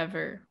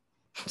 whatever.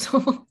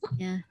 So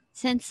yeah,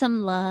 send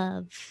some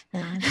love.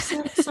 Yeah, just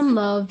send some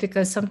love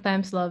because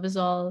sometimes love is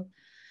all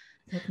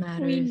that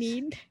matters.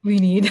 We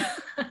need.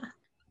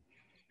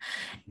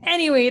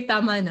 Anyway,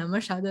 tama na.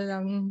 Masyado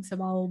lang sa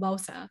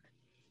baw-bawsa.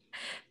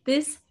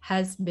 This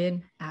has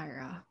been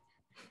Ara.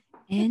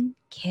 And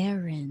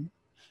Karen.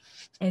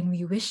 And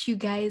we wish you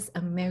guys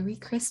a Merry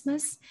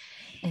Christmas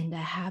and a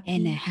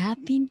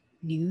Happy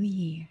New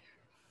Year.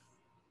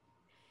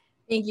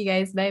 Thank you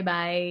guys.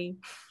 Bye-bye.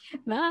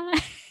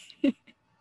 Bye.